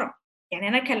متحضّرة، يعني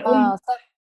أنا كالأم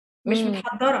صح. مش إمم.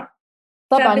 متحضّرة،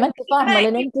 طبعًا ما أنتِ فبتلاقي فاهمة بقى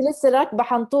لإنه إيه. أنتِ لسه راكبة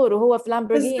حنطور وهو في بالضبط،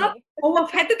 لامبورجيني. هو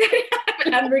في حتّة تانية في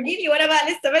اللامبورجيني وأنا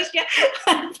بقى لسه ماشية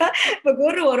عارفة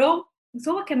باجُر وراه، بس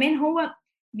هو كمان هو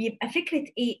بيبقى فكرة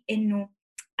إيه، إنه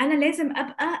أنا لازم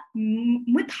أبقى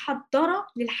متحضّرة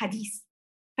للحديث.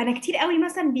 فأنا كتير أوي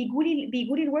مثلًا بييجوا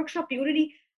لي الworkshop يقولوا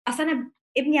لي أصل أنا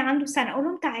ابني عنده سَنة، أقول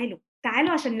لهم تعالوا،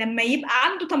 تعالوا عشان لمّا يبقى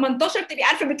عنده 18 تبقي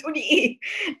عارفة بتقولي إيه،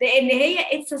 لإن هي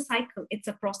it's a cycle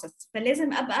it's a process،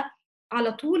 فلازم أبقى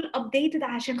على طول updated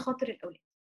عشان خاطر الأولاد.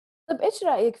 طَب إيش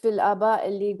رأيِك في الآباء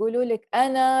اللي يقولوا لِك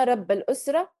أنا رب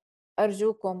الأسرة،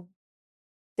 أرجوكم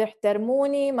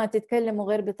تحترموني، ما تتكلموا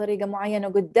غير بطريقة معيّنة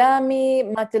قدّامي،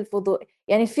 ما تلفظوا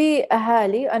يعني في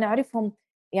أهالي أنا أعرفهم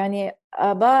يعني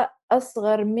آباء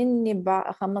أصغر منّي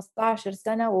 15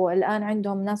 سنة والآن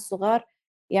عندهم ناس صغار،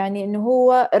 يعني إنه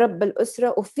هو رب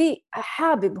الأسرة وفي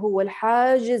حابب هو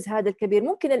الحاجز هذا الكبير،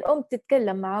 ممكن الأم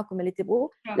تتكلم معاكم اللي تبغوه،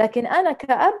 آه. لكن أنا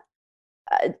كأب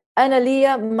أنا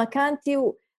ليّا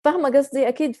مكانتي فاهمة قصدي؟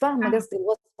 أكيد فاهمة فاهمة. قصدي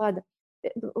الوصف هذا.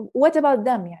 what about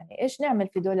them يعني إيش نعمل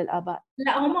في دول الآباء؟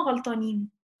 لأ هُم غلطانين،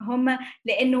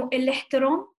 لإنه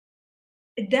الاحترام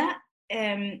ده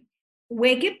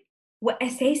واجب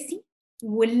وأساسي،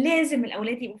 ولازم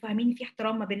الأولاد يبقوا فاهمين في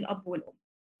احترام ما بين الأب والأم،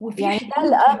 وفي يعني ده حدود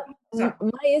الأب مُحترمة.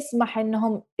 ما يسمح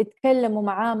إنهم يتكلموا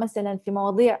معاه مثلًا في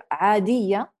مواضيع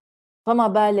عادية، فما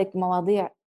بالِك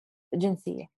مواضيع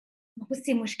جنسية،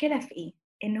 بُصّي المشكلة في إيه،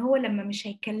 إن هو لمّا مش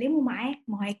هيتكلموا معاه،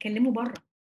 ما هو هيتكلموا برّه،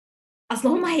 أصل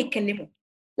هُم هيتكلموا،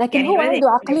 لكن يعني هو الولاد عنده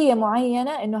هيتكلموا. عقلية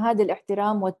معيّنة إنه هذا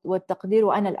الاحترام والتقدير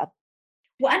وأنا الأب.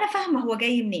 وأنا فاهمة هو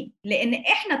جاي منين، لإن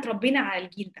إحنا اتربينا على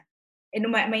الجيل ده، إنه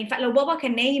ما ينفع لو بابا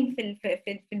كان نايم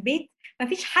في البيت، ما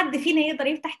فيش حد فينا يقدر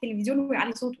يفتح التلفزيون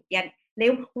ويعلّي صوته، يعني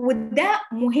لا وده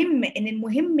مهم، إن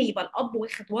المهم يبقى الأب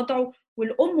واخد وضعه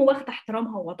والأم واخدة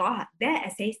احترامها ووضعها، ده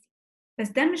أساسي، بس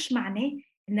ده مش معناه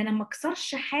إن أنا ما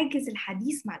اكسرش حاجز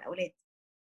الحديث مع الأولاد،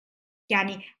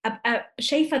 يعني أبقى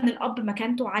شايفة إن الأب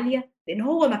مكانته عالية، لإن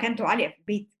هو مكانته عالية في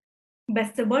البيت.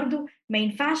 بس برضه ما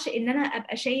ينفعش إن أنا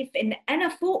أبقى شايف إن أنا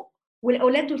فوق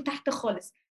والأولاد دول تحت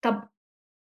خالص. طب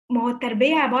ما هو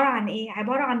التربية عبارة عن إيه؟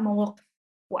 عبارة عن مواقف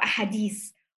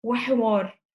وأحاديث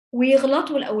وحوار،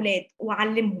 ويغلطوا الأولاد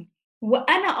وأعلّمهم،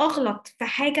 وأنا أغلط في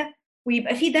حاجة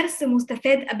ويبقى في درس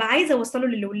مستفاد أبقى عايزة أوصّله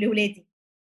لولادي.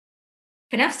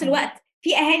 في نفس إمم. الوقت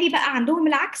في أهالي بقى عندهم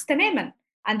العكس تمامًا،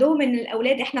 عندهم إن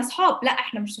الأولاد إحنا صحاب، لأ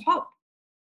إحنا مش صحاب.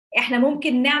 إحنا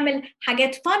ممكن نعمل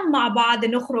حاجات fun مع بعض،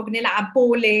 نخرج نلعب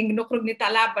bowling، نخرج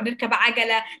نركب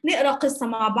عجلة، نقرا قصة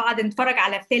مع بعض، نتفرج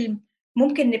على فيلم،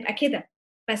 ممكن نبقى كده،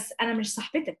 بس أنا مش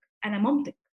صاحبتك، أنا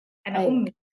مامتك، أنا أيوه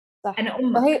أمِّك، صح. أنا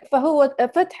أمك. فهو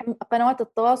فتح قنوات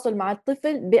التواصل مع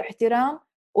الطفل باحترام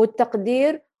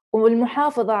والتقدير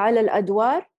والمحافظة على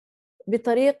الأدوار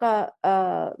بطريقة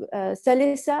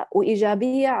سلسة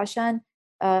وإيجابية عشان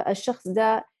الشخص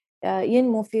ده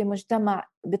ينمو في مجتمع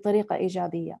بطريقة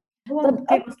إيجابية. طب هو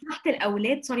في مصلحة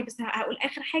الأولاد sorry بس هاقول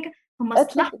آخر حاجة، في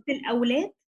مصلحة اتفضل.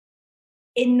 الأولاد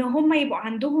إن هم يبقوا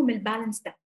عندهم الbalance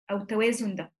ده أو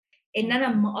التوازن ده، إن إمم.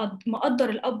 أنا مقدّر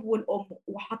الأب والأم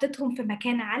وحاططهم في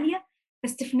مكانة عالية،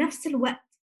 بس في نفس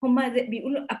الوقت هم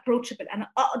بيقولوا approachable،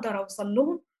 أنا أقدر أوصل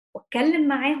لهم وأتكلم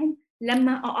معاهم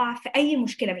لمّا أقع في أي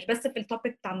مشكلة، مش بس في الtopic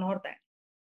بتاع النهارده يعني.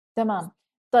 تمام.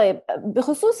 طيب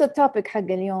بخصوص التوبيك حق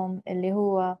اليوم اللي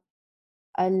هو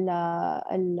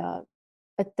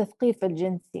التثقيف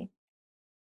الجنسي،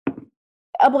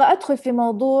 أبغى أدخل في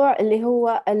موضوع اللي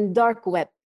هو الدارك ويب.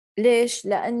 ليش؟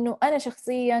 لأنه أنا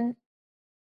شخصياً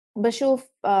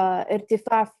بشوف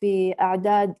ارتفاع في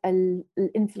أعداد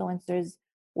الانفلونسرز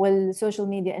والسوشيال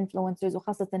ميديا انفلونسرز،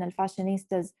 وخاصة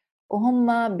الفاشينيستاز، وهم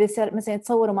مثلا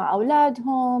يتصوروا مع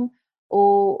أولادهم،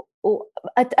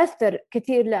 وأتأثر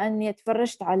كثير لأني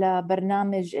تفرجت على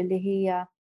برنامج اللي هي،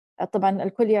 طبعا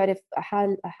الكل يعرف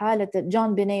حالة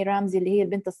جون بيني رامزي اللي هي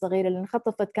البنت الصغيرة اللي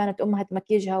انخطفت، كانت أمها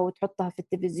تمكيجها وتحطها في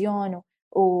التلفزيون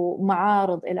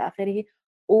ومعارض إلى آخره.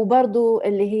 وبرضو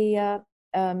اللي هي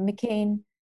ميكين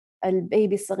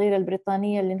البيبي الصغيرة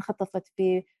البريطانية اللي انخطفت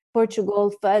في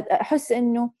بورتوغال. فأحس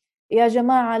إنه يا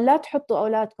جماعة لا تحطوا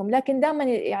أولادكم، لكن دائما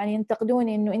يعني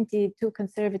ينتقدوني إنه أنت تو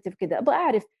كونسرفتيف كده. أبغى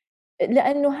أعرف،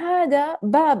 لأنه هذا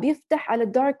باب يفتح على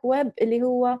الدارك ويب اللي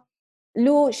هو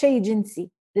له شيء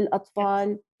جنسي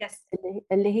للأطفال، yes.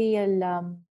 اللي هي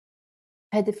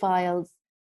البيدوفايلز،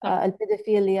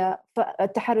 البيدوفيليا،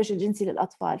 التحرش الجنسي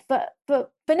للأطفال.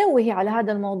 فنوهي على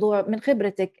هذا الموضوع من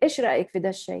خبرتك، إيش رأيك في ده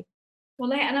الشيء؟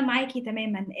 والله انا معاكي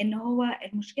تماما، ان هو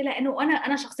المشكله انه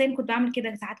انا شخصيا كنت بعمل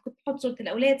كده، ساعات كنت بحط صوره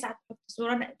الاولاد، ساعات بحط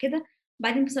صوره كده.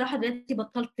 بعدين بصراحه دلوقتي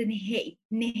بطلت نهائي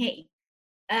نهائي.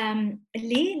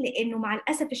 ليه؟ لانه مع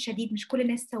الاسف الشديد مش كل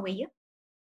الناس سويه،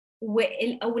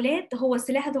 والاولاد هو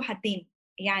سلاح ذو حدين.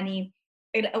 يعني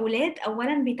الاولاد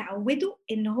اولا بيتعودوا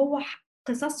ان هو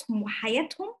قصصهم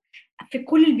وحياتهم في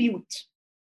كل البيوت،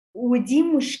 ودي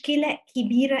مشكله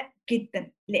كبيره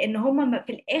جدا، لان هم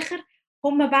في الاخر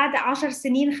هم بعد 10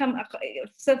 سنين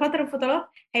فتره من فترات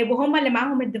هيبقوا هم اللي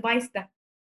معاهم الديفايس ده.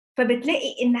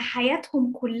 فبتلاقي ان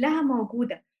حياتهم كلها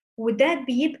موجوده، وده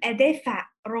بيبقى دافع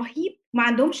رهيب. ما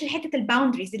عندهمش حته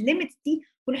الباوندريز، الليميتس دي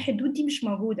والحدود دي مش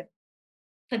موجوده.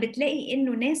 فبتلاقي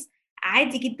انه ناس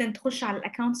عادي جدا تخش على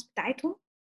الاكونتس بتاعتهم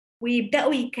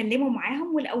ويبداوا يتكلموا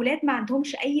معاهم، والاولاد ما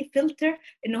عندهمش اي فلتر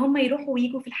ان هم يروحوا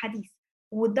ويجوا في الحديث.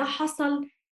 وده حصل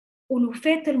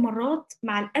ألوفات المرات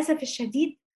مع الأسف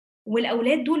الشديد،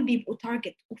 والأولاد دول بيبقوا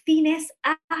تارجت، وفي ناس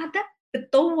قاعدة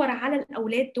بتدور على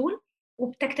الأولاد دول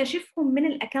وبتكتشفهم من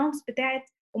الأكاونتس بتاعت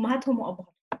أمهاتهم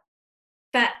وأبوهم.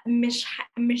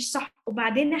 مش صح.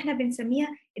 وبعدين احنا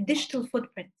بنسميها الديجيتال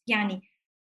فوتبرنت. يعني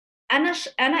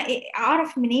انا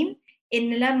اعرف منين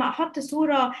ان لما احط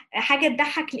صوره حاجه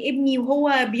تضحك لابني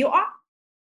وهو بيقع،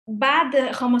 بعد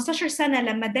 15 سنه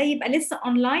لما ده يبقى لسه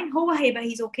اونلاين هو هيبقى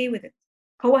هيز اوكي وذ ات،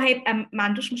 هو هيبقى ما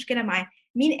عندوش مشكله معاه.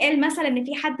 مين قال مثلا ان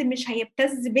في حد مش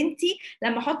هيبتز بنتي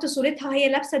لما احط صورتها هي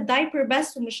لابسه الدايبر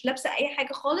بس ومش لابسه اي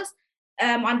حاجه خالص،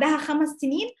 وعندها 5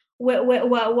 سنين،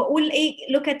 واقول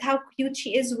ايه look at how cute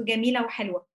she is وجميله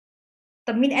وحلوه؟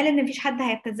 طب مين قال ان مفيش حد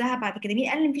هيبتزها بعد كده؟ مين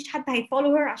قال ان مفيش حد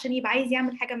هيفولو هير عشان يبقى عايز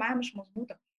يعمل حاجه معاها مش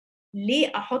مظبوطه؟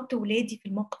 ليه احط ولادي في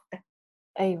الموقف ده؟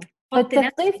 أيوة. احط نفسي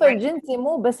فالتثقيف الجنسي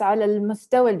مو بس على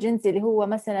المستوى الجنسي اللي هو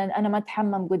مثلا أنا ما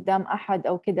أتحمم قدام أحد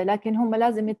أو كده، لكن هم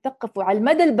لازم يتثقفوا على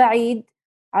المدى البعيد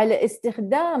على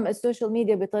استخدام السوشيال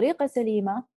ميديا بطريقة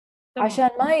سليمة طبعا. عشان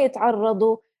ما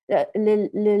يتعرضوا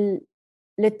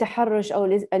للتحرش أو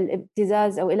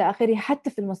الابتزاز أو إلى آخره حتى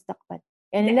في المستقبل.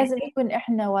 يعني لازم نكون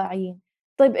إحنا واعيين.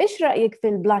 طيب إيش رأيك في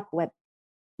البلاك ويب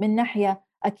من ناحية؟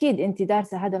 أكيد أنت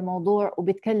دارسة هذا الموضوع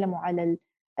وبيتكلموا على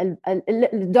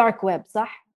الدارك ويب،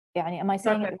 صح؟ يعني am I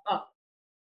saying it؟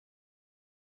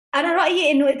 أنا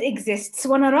رأيي إنه it exists،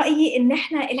 وأنا رأيي إن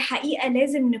إحنا الحقيقة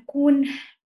لازم نكون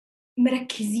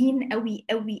مركزين قوي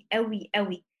قوي قوي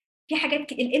قوي في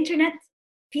حاجات. الإنترنت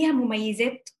فيها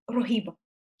مميزات رهيبة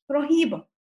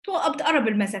رهيبة، بتقرب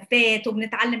المسافات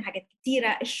وبنتعلم حاجات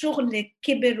كتيرة، الشغل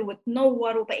كبر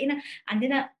وتنور وبقينا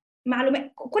عندنا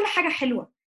معلومات، كل حاجة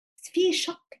حلوة. بس في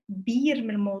شق كبير من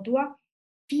الموضوع،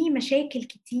 في مشاكل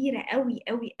كتيرة قوي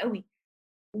قوي قوي.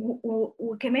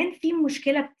 وكمان في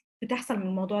مشكلة بتحصل من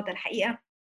الموضوع ده الحقيقة،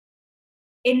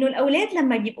 إنه الأولاد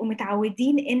لما بيبقوا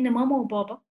متعودين إن ماما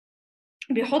وبابا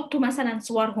بيحطوا مثلا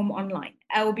صورهم أونلاين،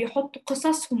 أو بيحطوا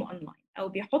قصصهم أونلاين، أو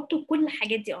بيحطوا كل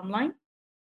الحاجات دي أونلاين،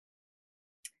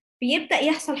 بيبدأ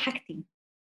يحصل حاجتين.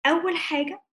 أول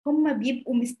حاجة، هم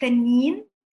بيبقوا مستنيين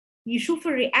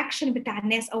يشوفوا الرياكشن بتاع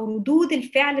الناس أو ردود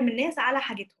الفعل من الناس على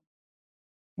حاجتهم.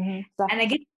 صح.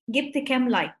 أنا جبت كام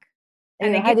لايك،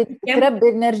 أيوة، أنا هذه جبت كام. تربي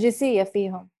النرجسية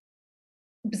فيهم.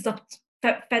 بالظبط.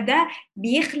 فده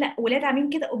بيخلق ولاد عاملين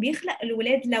كده، وبيخلق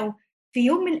الولاد لو في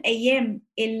يوم من الأيام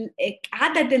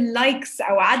عدد اللايكس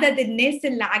أو عدد الناس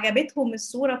اللي عجبتهم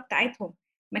الصورة بتاعتهم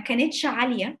ما كانتش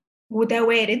عالية، وده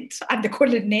وارد عند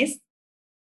كل الناس،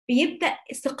 بيبدأ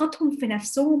ثقتهم في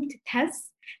نفسهم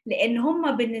تتهز، لأن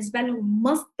هم بالنسبة لهم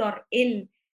مصدر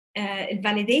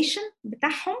الفاليديشن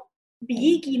بتاعهم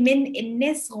بيجي من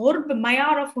الناس غرب ما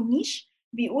يعرفونيش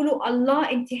بيقولوا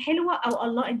الله انت حلوة او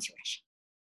الله انت وحشة.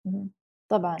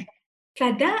 طبعا.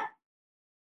 فده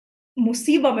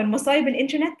مصيبة من مصايب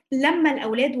الانترنت لما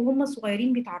الاولاد وهم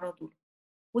صغيرين بيتعرضوا له.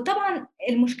 وطبعا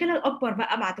المشكلة الاكبر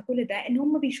بقى بعد كل ده ان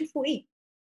هم بيشوفوا ايه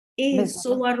بالضبط.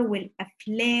 الصور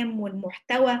والافلام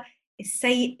والمحتوى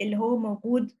السيء اللي هو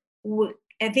موجود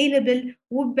وافيلبل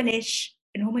وببلاش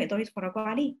ان هم يقدروا يتفرجوا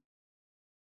عليه.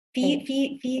 في أيوة.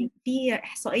 في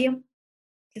احصائيه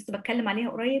لسه بتكلم عليها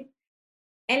قريب،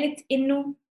 قالت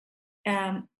انه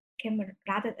كم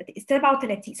العدد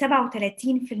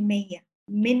 37%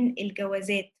 من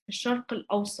الجوازات في الشرق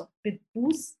الاوسط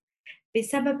بتبوظ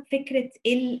بسبب فكره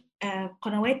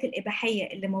القنوات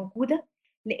الاباحيه اللي موجوده،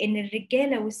 لان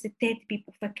الرجاله والستات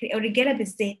بيبقوا فاكرين، او الرجاله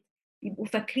بالذات بيبقوا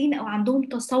فاكرين او عندهم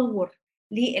تصور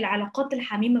للعلاقات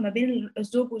الحميمه ما بين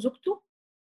الزوج وزوجته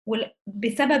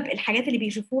بسبب الحاجات اللي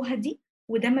بيشوفوها دي،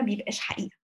 وده ما بيبقاش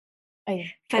حقيقه. أيوة.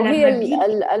 وهي فلما بيجي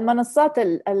المنصات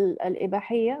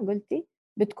الإباحية قلتي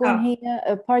بتكون هي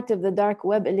part of the dark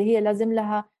web، اللي هي لازم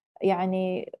لها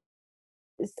يعني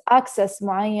access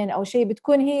معين أو شيء،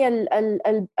 بتكون هي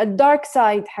الدارك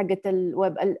سايد حقت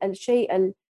الويب،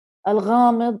 الشيء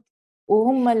الغامض.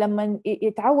 وهم لما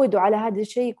يتعودوا على هذا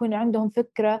الشيء يكون عندهم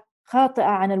فكرة خاطئة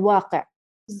عن الواقع.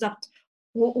 بالظبط.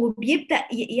 وبيبدا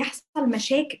يحصل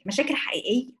مشاكل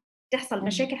حقيقيه، تحصل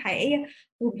مشاكل حقيقيه،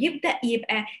 وبيبدا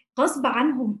يبقى غصب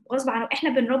عنهم. احنا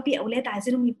بنربي اولاد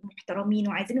عايزينهم يبقوا محترمين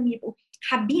وعايزينهم يبقوا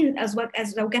حابين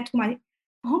زوجاتهم،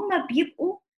 هم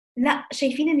بيبقوا لا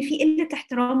شايفين ان في قله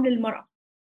احترام للمراه.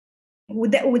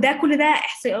 وده كل ده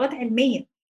احصائيات علميه،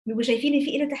 بيبقوا شايفين ان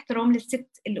في قله احترام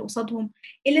للست اللي قصادهم،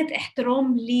 قله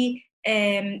احترام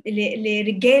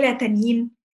لرجاله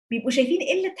تانيين، بيبقوا شايفين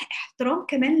قله احترام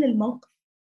كمان للموقف.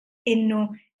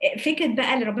 انه فكره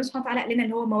بقى اللي ربنا سبحانه وتعالى قال لنا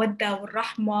اللي هو موده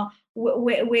والرحمه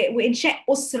وانشاء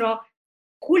اسره،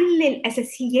 كل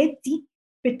الاساسيات دي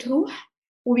بتروح،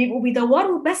 وبيبقوا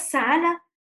بيدوروا بس على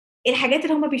الحاجات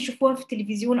اللي هم بيشوفوها في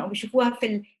التلفزيون او بيشوفوها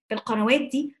في القنوات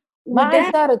دي. ما عاد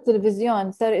وده صار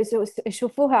التلفزيون، صار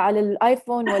يشوفوها على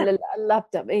الايفون ولا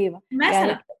اللابتوب. ايوه يعني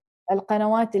مثلا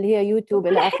القنوات اللي هي يوتيوب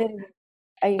الى اخره.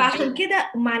 ايوه. فعشان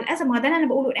كده مع الاسف، ما ده اللي انا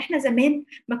بقوله، احنا زمان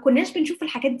ما كناش بنشوف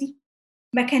الحاجات دي،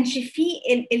 ما كانش فيه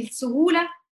السهوله.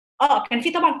 كان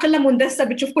في طبعا قله مندسه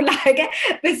بتشوف كل حاجه،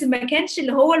 بس ما كانش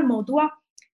اللي هو الموضوع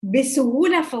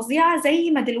بسهوله فظيعه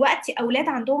زي ما دلوقتي اولاد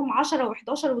عندهم 10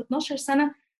 و11 و12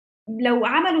 سنه لو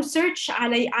عملوا سيرش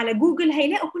على جوجل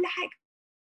هيلاقوا كل حاجه.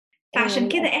 ايوه فعشان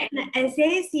كده للاسف. احنا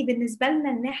اساسي بالنسبه لنا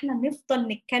ان احنا نفضل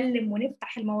نتكلم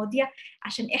ونفتح المواضيع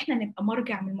عشان احنا نبقى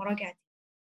مرجع من المراجع دي.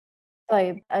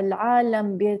 طيب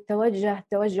العالم بيتوجه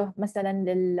توجه مثلا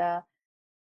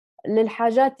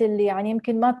للحاجات اللي يعني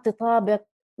يمكن ما تطابق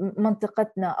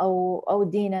منطقتنا او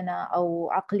ديننا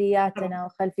او عقلياتنا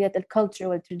وخلفيات الكالتشر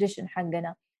والتراديشن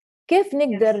حقنا. كيف يس.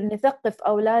 نقدر نثقف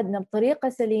اولادنا بطريقه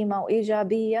سليمه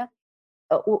وايجابيه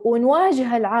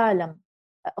ونواجه العالم،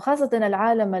 خاصة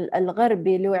العالم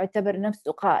الغربي اللي هو يعتبر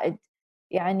نفسه قائد؟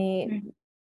 يعني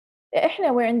إحنا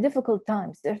we're in difficult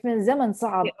times، إحنا زمن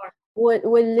صعب،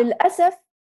 وللأسف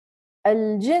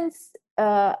الجنس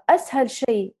أسهل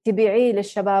شيء تبيعيه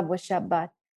للشباب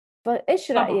والشابات.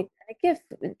 فإيش طبعا. رأيك؟ يعني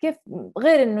كيف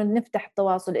غير إنه نفتح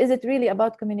التواصل؟ Is it really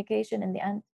about communication in the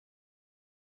end؟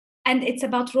 and it's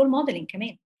about role modeling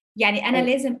كمان. يعني أنا أيوة.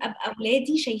 لازم أبقى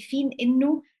أولادي شايفين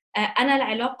إنه أنا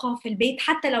العلاقة في البيت،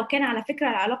 حتى لو كان على فكرة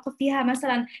العلاقة فيها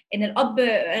مثلا إن الأب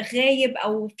غايب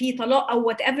أو في طلاق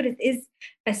أو whatever it is،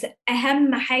 بس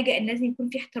أهم حاجة إن لازم يكون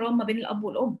في احترام ما بين الأب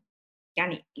والأم.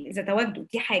 يعني إذا تواجدوا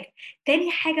دي حاجة.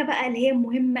 تاني حاجة بقى اللي هي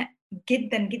مهمة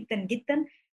جدا جدا جدا،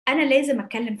 أنا لازم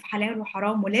أتكلم في حلال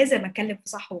وحرام، ولازم أتكلم في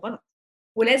صح وغلط،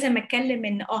 ولازم أتكلم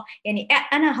إن يعني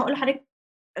أنا هقول لحضرتك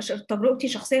تجربتي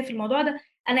شخصيه في الموضوع ده.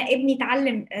 انا ابني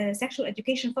اتعلم sexual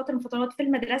education فتره من فترات في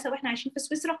المدرسه واحنا عايشين في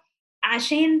سويسرا،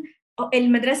 عشان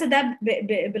المدرسه ده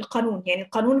بالقانون، يعني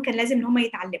القانون كان لازم ان هم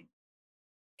يتعلموا.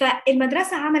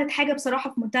 فالمدرسه عملت حاجه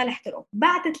بصراحه في منتهى الاحترام،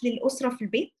 بعتت للاسره في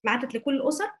البيت، بعتت لكل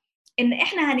الاسر ان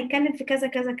احنا هنتكلم في كذا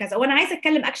كذا كذا. وانا عايزه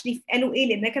اتكلم اكشلي قالوا ايه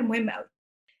لان ده كان مهم قوي،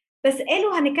 بس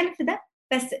قالوا هنتكلم في ده،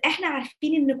 بس احنا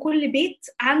عارفين ان كل بيت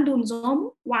عنده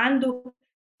نظامه وعنده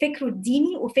فكره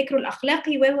الديني وفكره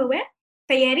الاخلاقي و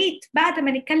فيا ريت بعد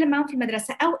ما نتكلم معاهم في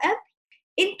المدرسه او قبل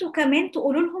انتوا كمان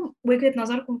تقولوا لهم وجهه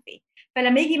نظركم في ايه.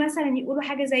 فلما يجي مثلا يقولوا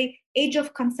حاجه زي age of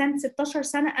consent 16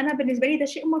 سنه، انا بالنسبه لي ده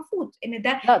شيء مرفوض، ان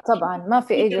ده لا طبعا ما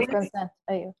في age of consent.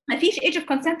 أيوة ما فيش age of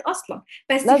consent اصلا،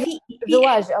 بس لازم في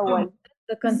زواج احترام. أول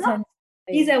the consent. بالظبط.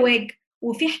 في أيوة. زواج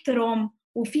وفي احترام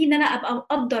وفي ان انا ابقى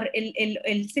مقدر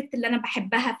الست اللي انا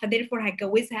بحبها فديرفور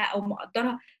هتجوزها او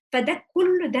مقدرها. فده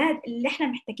كله ده اللي احنا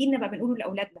محتاجين نبقى بنقوله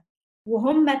لاولادنا.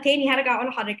 وهم تاني هرجع اقول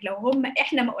لحضرتك لو هم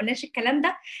احنا ما قلناش الكلام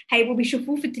ده هيبقوا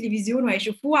بيشوفوه في التلفزيون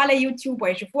وهيشوفوه على يوتيوب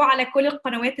وهيشوفوه على كل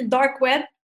القنوات الدارك ويب،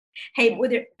 هيبقوا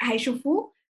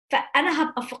هيشوفوه. فانا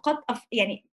هبقى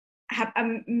يعني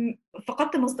هبقى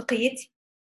فقدت مصداقيتي.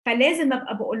 فلازم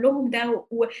ابقى بقول لهم ده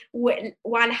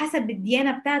وعلى حسب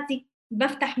الديانه بتاعتي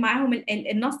بفتح معاهم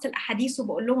النص الاحاديث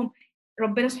وبقول لهم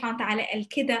ربنا سبحانه وتعالى قال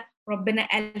كده، ربنا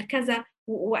قال كذا،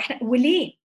 واحنا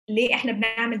ليه احنا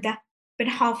بنعمل ده؟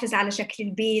 بنحافظ على شكل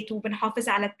البيت وبنحافظ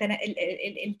على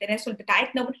التناسل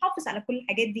بتاعتنا وبنحافظ على كل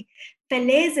الحاجات دي.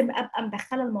 فلازم ابقى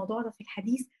مدخله الموضوع ده في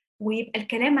الحديث ويبقى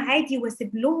الكلام عادي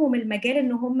واسيب لهم المجال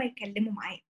ان هم يتكلموا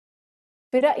معايا.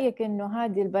 في رأيك إنه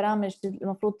هذه البرامج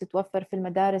المفروض تتوفر في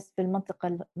المدارس في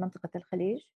منطقة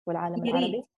الخليج والعالم يا ريت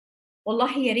العربي؟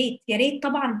 والله، يا ريت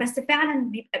طبعا، بس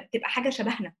فعلا بتبقى حاجه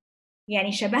شبهنا.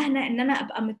 يعني شبهنا ان انا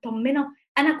ابقى مطمنه.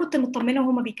 انا كنت مطمنه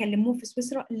وهما بيكلموه في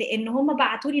سويسرا لان هما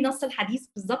بعتوا لي نص الحديث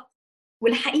بالظبط،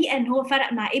 والحقيقه ان هو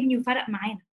فرق مع ابني وفرق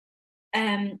معانا.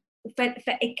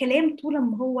 فالكلام طول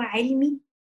ما هو علمي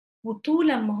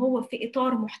وطول ما هو في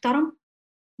اطار محترم،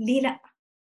 ليه لا؟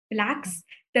 بالعكس،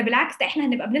 ده بالعكس، ده احنا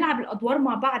هنبقى بنلعب الادوار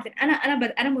مع بعض.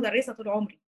 انا مدرسه طول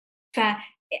عمري،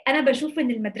 فانا بشوف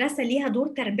ان المدرسه ليها دور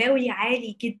تربوي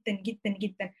عالي جدا جدا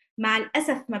جدا. مع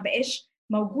الاسف ما بقاش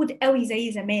موجود قوي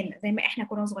زي زمان زي ما احنا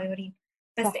كنا صغيرين.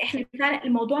 بس صح. احنا فعلا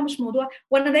الموضوع مش موضوع.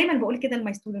 وانا دايما بقول كده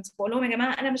لماي ستودنتس، بقول لهم يا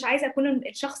جماعه انا مش عايزه اكون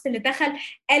الشخص اللي دخل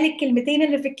قال الكلمتين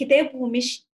اللي في الكتاب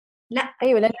ومشي. لا،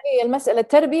 أيوة، لأن هي المسألة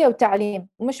تربية وتعليم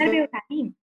ومش تربيه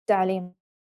وتعليم، تعليم.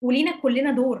 ولينا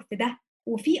كلنا دور في ده،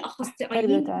 وفي صح، تربية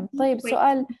اخصائيين وتعليم. كتير طيب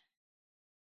سؤال. كويسين.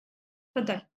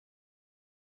 اتفضلي.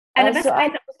 انا بس سؤال.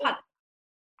 عايزه اقول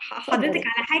حضرتك تفضلي.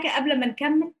 على حاجه قبل ما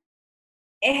نكمل.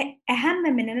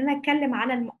 اهم من ان انا اتكلم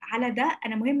على ده،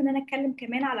 انا مهم ان انا اتكلم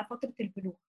كمان على فتره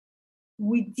البلوغ.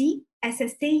 ودي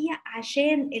اساسيه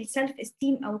عشان السلف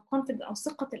استيم او الكونفيدنس او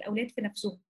ثقه الاولاد في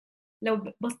نفسهم.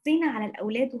 لو بصينا على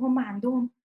الاولاد وهم عندهم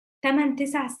 8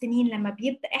 9 سنين، لما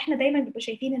بيبدا احنا دايما بنبقى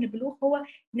شايفين ان البلوغ هو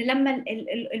ان لما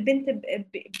البنت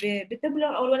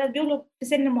بتبلغ او الولد بيبلغ في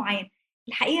سن معين.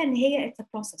 الحقيقه ان هي اتس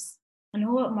بروسس، ان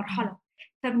هو مرحله.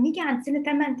 طب نيجي عند سن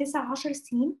 8 9 10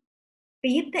 سنين،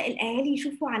 بيبدأ الأهالي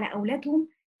يشوفوا على أولادهم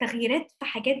تغييرات في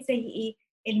حاجات زي إيه؟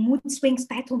 المود سوينجز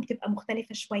بتاعتهم بتبقى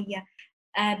مختلفة شوية.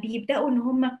 بيبدأوا إن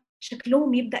هم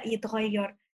شكلهم يبدأ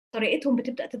يتغير، طريقتهم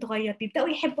بتبدأ تتغير، بيبدأوا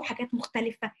يحبوا حاجات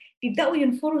مختلفة، بيبدأوا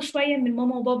ينفروا شوية من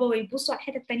ماما وبابا ويبصوا على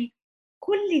الحتة التانية.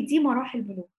 كل دي مراحل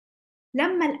بلوغ.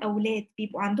 لما الأولاد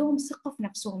بيبقوا عندهم ثقة في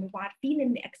نفسهم، يبقوا عارفين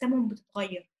إن أجسامهم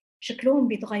بتتغير، شكلهم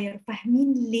بيتغير،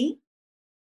 فاهمين ليه،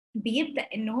 بيبدأ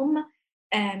إن هم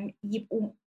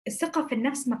يبقوا الثقة في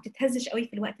النفس ما بتتهزش قوي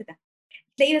في الوقت ده.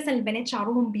 تلاقي مثلا البنات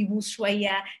شعرهم بيبوظ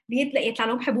شوية، بيطلع يطلع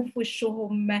لهم حبوب في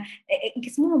وشهم،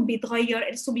 جسمهم بيتغير،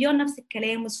 الصبيان نفس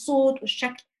الكلام، الصوت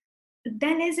والشكل. ده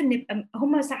لازم نبقى،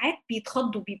 هم ساعات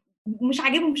بيتخضوا، مش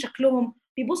عاجبهم شكلهم،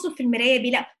 بيبصوا في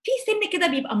المراية لا في سن كده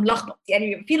بيبقى ملخبط، يعني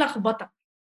بيبقى في لخبطة.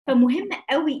 فمهم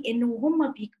قوي انه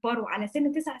هم بيكبروا على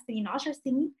سن 9 سنين 10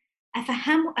 سنين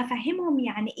افهمهم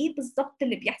يعني ايه بالظبط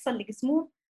اللي بيحصل لجسمهم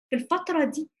في الفتره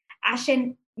دي،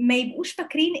 عشان ما يبقوش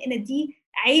فاكرين ان دي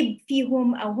عيب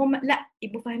فيهم او هم لا،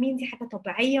 يبقوا فاهمين دي حاجه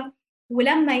طبيعيه.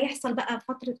 ولما يحصل بقى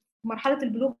فتره مرحله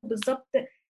البلوغ بالظبط،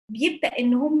 بيبدا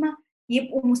ان هم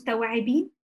يبقوا مستوعبين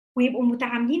ويبقوا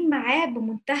متعاملين معاه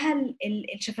بمنتهى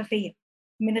الشفافيه،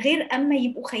 من غير اما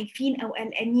يبقوا خايفين او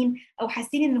قلقانين او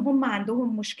حاسين ان هم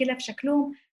عندهم مشكله في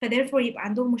شكلهم، فديرفور يبقى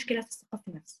عندهم مشكله في الثقه في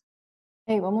النفس.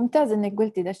 أيوة، ممتاز إنك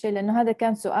قلتي ده الشيء، لأنه هذا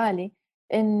كان سؤالي.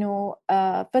 إنه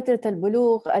فترة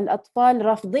البلوغ الأطفال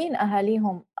رافضين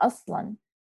أهاليهم أصلاً،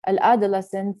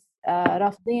 الادolescents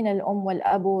رافضين الأم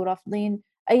والأب ورافضين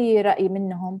أي رأي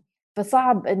منهم،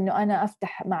 فصعب إنه أنا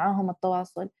أفتح معاهم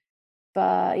التواصل.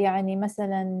 فيعني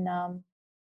مثلاً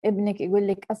ابنك يقول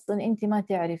لك أصلاً أنتِ ما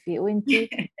تعرفي،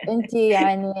 أنتِ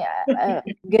يعني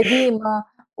قديمة،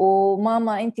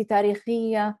 وماما أنتِ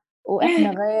تاريخية،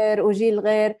 وإحنا غير وجيل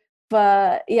غير.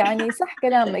 فيعني صح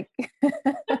كلامِك.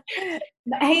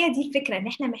 بقى هي دي الفكره، ان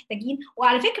احنا محتاجين.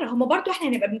 وعلى فكره هم برضو احنا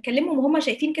هنبقى بنكلمهم وهم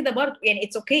شايفين كده برضو، يعني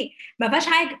اتس اوكي، ما فيهاش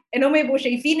حاجه ان هم يبقوا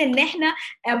شايفين ان احنا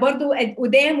برضو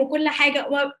قدام وكل حاجه.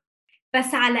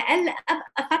 بس على الاقل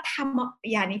ابقى فاتحه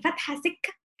يعني فاتحه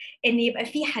سكه ان يبقى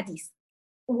في حديث،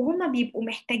 وهم بيبقوا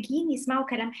محتاجين يسمعوا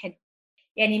كلام حلو.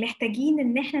 يعني محتاجين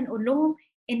ان احنا نقول لهم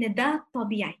ان ده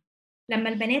طبيعي. لما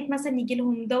البنات مثلا يجي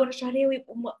لهم دورة شهرية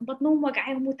ويبقوا بطنهم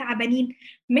وجعاهم وتعبانين،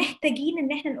 محتاجين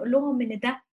ان احنا نقول لهم ان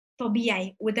ده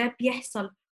طبيعي وده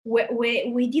بيحصل،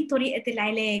 ودي طريقة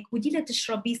العلاج، ودي اللي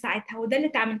تشربيه ساعتها، وده اللي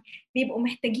تعمل. بيبقوا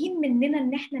محتاجين مننا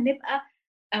ان احنا نبقى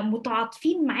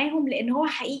متعاطفين معاهم، لان هو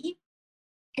حقيقي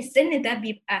السن ده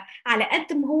بيبقى على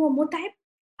قد ما هو متعب،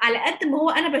 على قد ما هو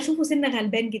انا بشوفه سن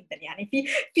غلبان جدا، يعني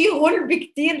في غلب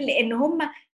كتير، لان هم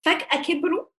فجأة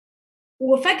كبروا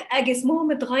وفجأة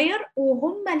جسمهم اتغير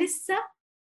وهم لسه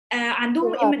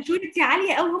عندهم immaturity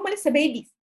عالية قوي، هم لسه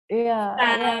بيبيز. يا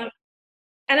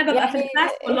انا ببقى في يعني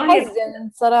الكلاس والله يحزن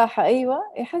صراحة. أيوة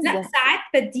لا يحزن. ساعات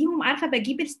بديهم، عارفة،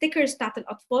 بجيب الستيكرز بتاعت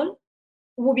الأطفال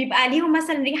وبيبقى عليهم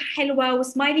مثلا ريحة حلوة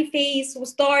وسمايلي فيس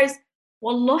وستارز،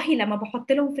 والله لما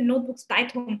بحط لهم في النوت بوكس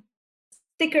بتاعتهم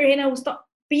ستيكر هنا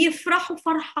بيفرحوا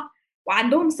فرحة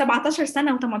وعندهم 17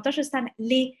 سنة و18 سنة.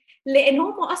 ليه؟ لأن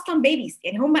هم أصلا بيبيز،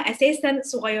 يعني هم أساسا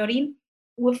صغيرين،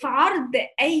 وفي عرض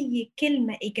أي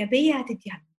كلمة إيجابية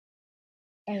هتديها لهم.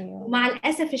 أيوة. ومع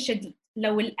الأسف الشديد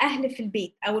لو الأهل في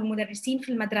البيت أو المدرسين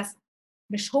في المدرسة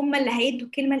مش هم اللي هيدوا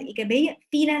الكلمة الإيجابية،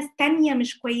 في ناس تانية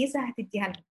مش كويسة هتديها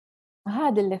لهم.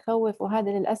 هذا اللي يخوف،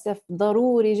 وهذا للأسف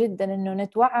ضروري جدا إنه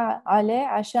نتوعى عليه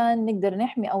عشان نقدر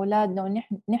نحمي أولادنا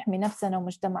ونحمي نفسنا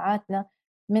ومجتمعاتنا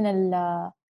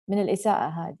من الإساءة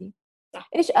هذه. صح.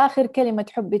 إيش آخر كلمة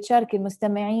تحبي تشاركي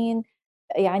المستمعين؟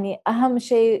 يعني أهم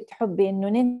شيء تحبي إنه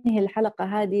ننهي الحلقة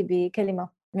هذه بكلمة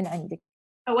من عندك.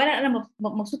 اولا انا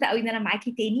مبسوطه قوي ان انا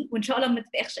معاكي تاني، وان شاء الله ما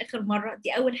تبقاش اخر مره،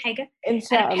 دي اول حاجه. إن انا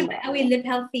شاء بحب الله. قوي الليف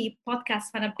هيلثي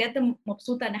بودكاست، فانا بجد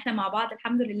مبسوطه ان احنا مع بعض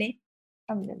الحمد لله.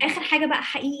 الحمد لله. اخر حاجه بقى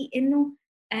حقيقي انه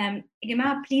يا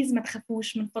جماعه بليز ما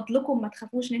تخافوش، من فضلكم ما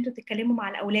تخافوش ان انتوا تتكلموا مع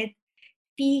الاولاد.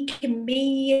 في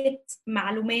كميه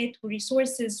معلومات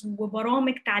وريسورسز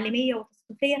وبرامج تعليميه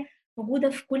وتثقيفيه موجوده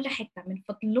في كل حته، من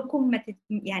فضلكم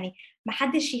يعني ما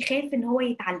حدش يخاف ان هو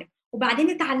يتعلم. وبعدين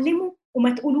اتعلموا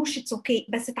وما تقولوش اتس اوكي،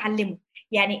 بس اتعلموا.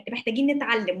 يعني محتاجين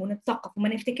نتعلم ونتثقف وما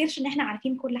نفتكرش ان احنا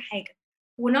عارفين كل حاجه،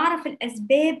 ونعرف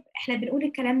الاسباب احنا بنقول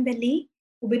الكلام ده ليه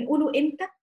وبنقوله امتى،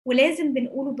 ولازم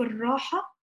بنقوله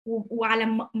بالراحه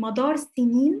وعلى مدار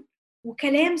سنين،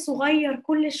 وكلام صغير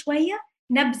كل شويه،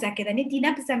 نبذه كده، ندي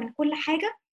نبذه من كل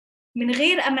حاجه من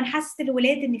غير اما نحسس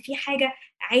الولاد ان في حاجه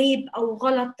عيب او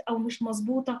غلط او مش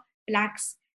مظبوطه.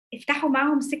 بالعكس، افتحوا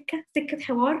معاهم سكه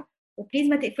حوار، وبليز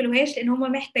ما تقفلوهاش لان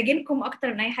هم محتاجينكم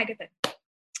اكتر من اي حاجه تانية.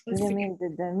 بس كده. جميل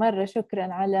جدا، مرة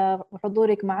شكرا على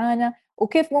حضورك معنا.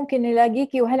 وكيف ممكن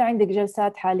نلاقيكي، وهل عندك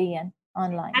جلسات حاليا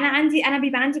أونلاين؟ انا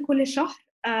بيبقى عندي كل شهر،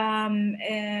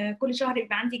 كل شهر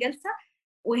بيبقى عندي جلسه،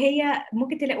 وهي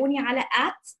ممكن تلاقوني على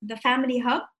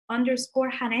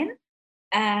 @thefamilyhub_حنان.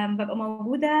 ببقى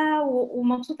موجوده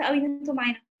ومبسوطه قوي ان انتم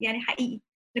معانا، يعني حقيقي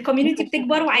الكوميونتي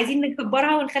بتكبر وعايزين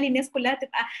نكبرها ونخلي الناس كلها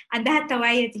تبقى عندها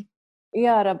التوعيه دي.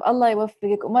 يا رب الله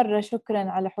يوفقك، ومرة شكرا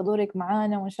على حضورك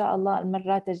معنا، وإن شاء الله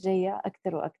المرات الجاية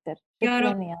أكثر وأكثر. يا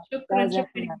شكرا رب. يا شكرا أستاذة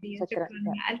شكرا حنان. كتير، شكرا. شكرا،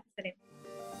 مع الف سلامه.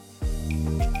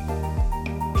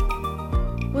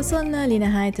 وصلنا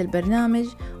لنهاية البرنامج،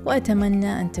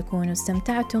 وأتمنى أن تكونوا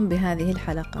استمتعتم بهذه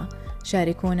الحلقة.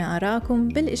 شاركونا آراءكم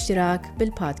بالاشتراك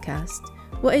بالبودكاست،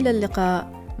 وإلى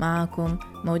اللقاء. معكم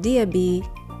موديا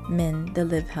من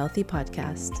The Live Healthy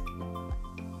Podcast.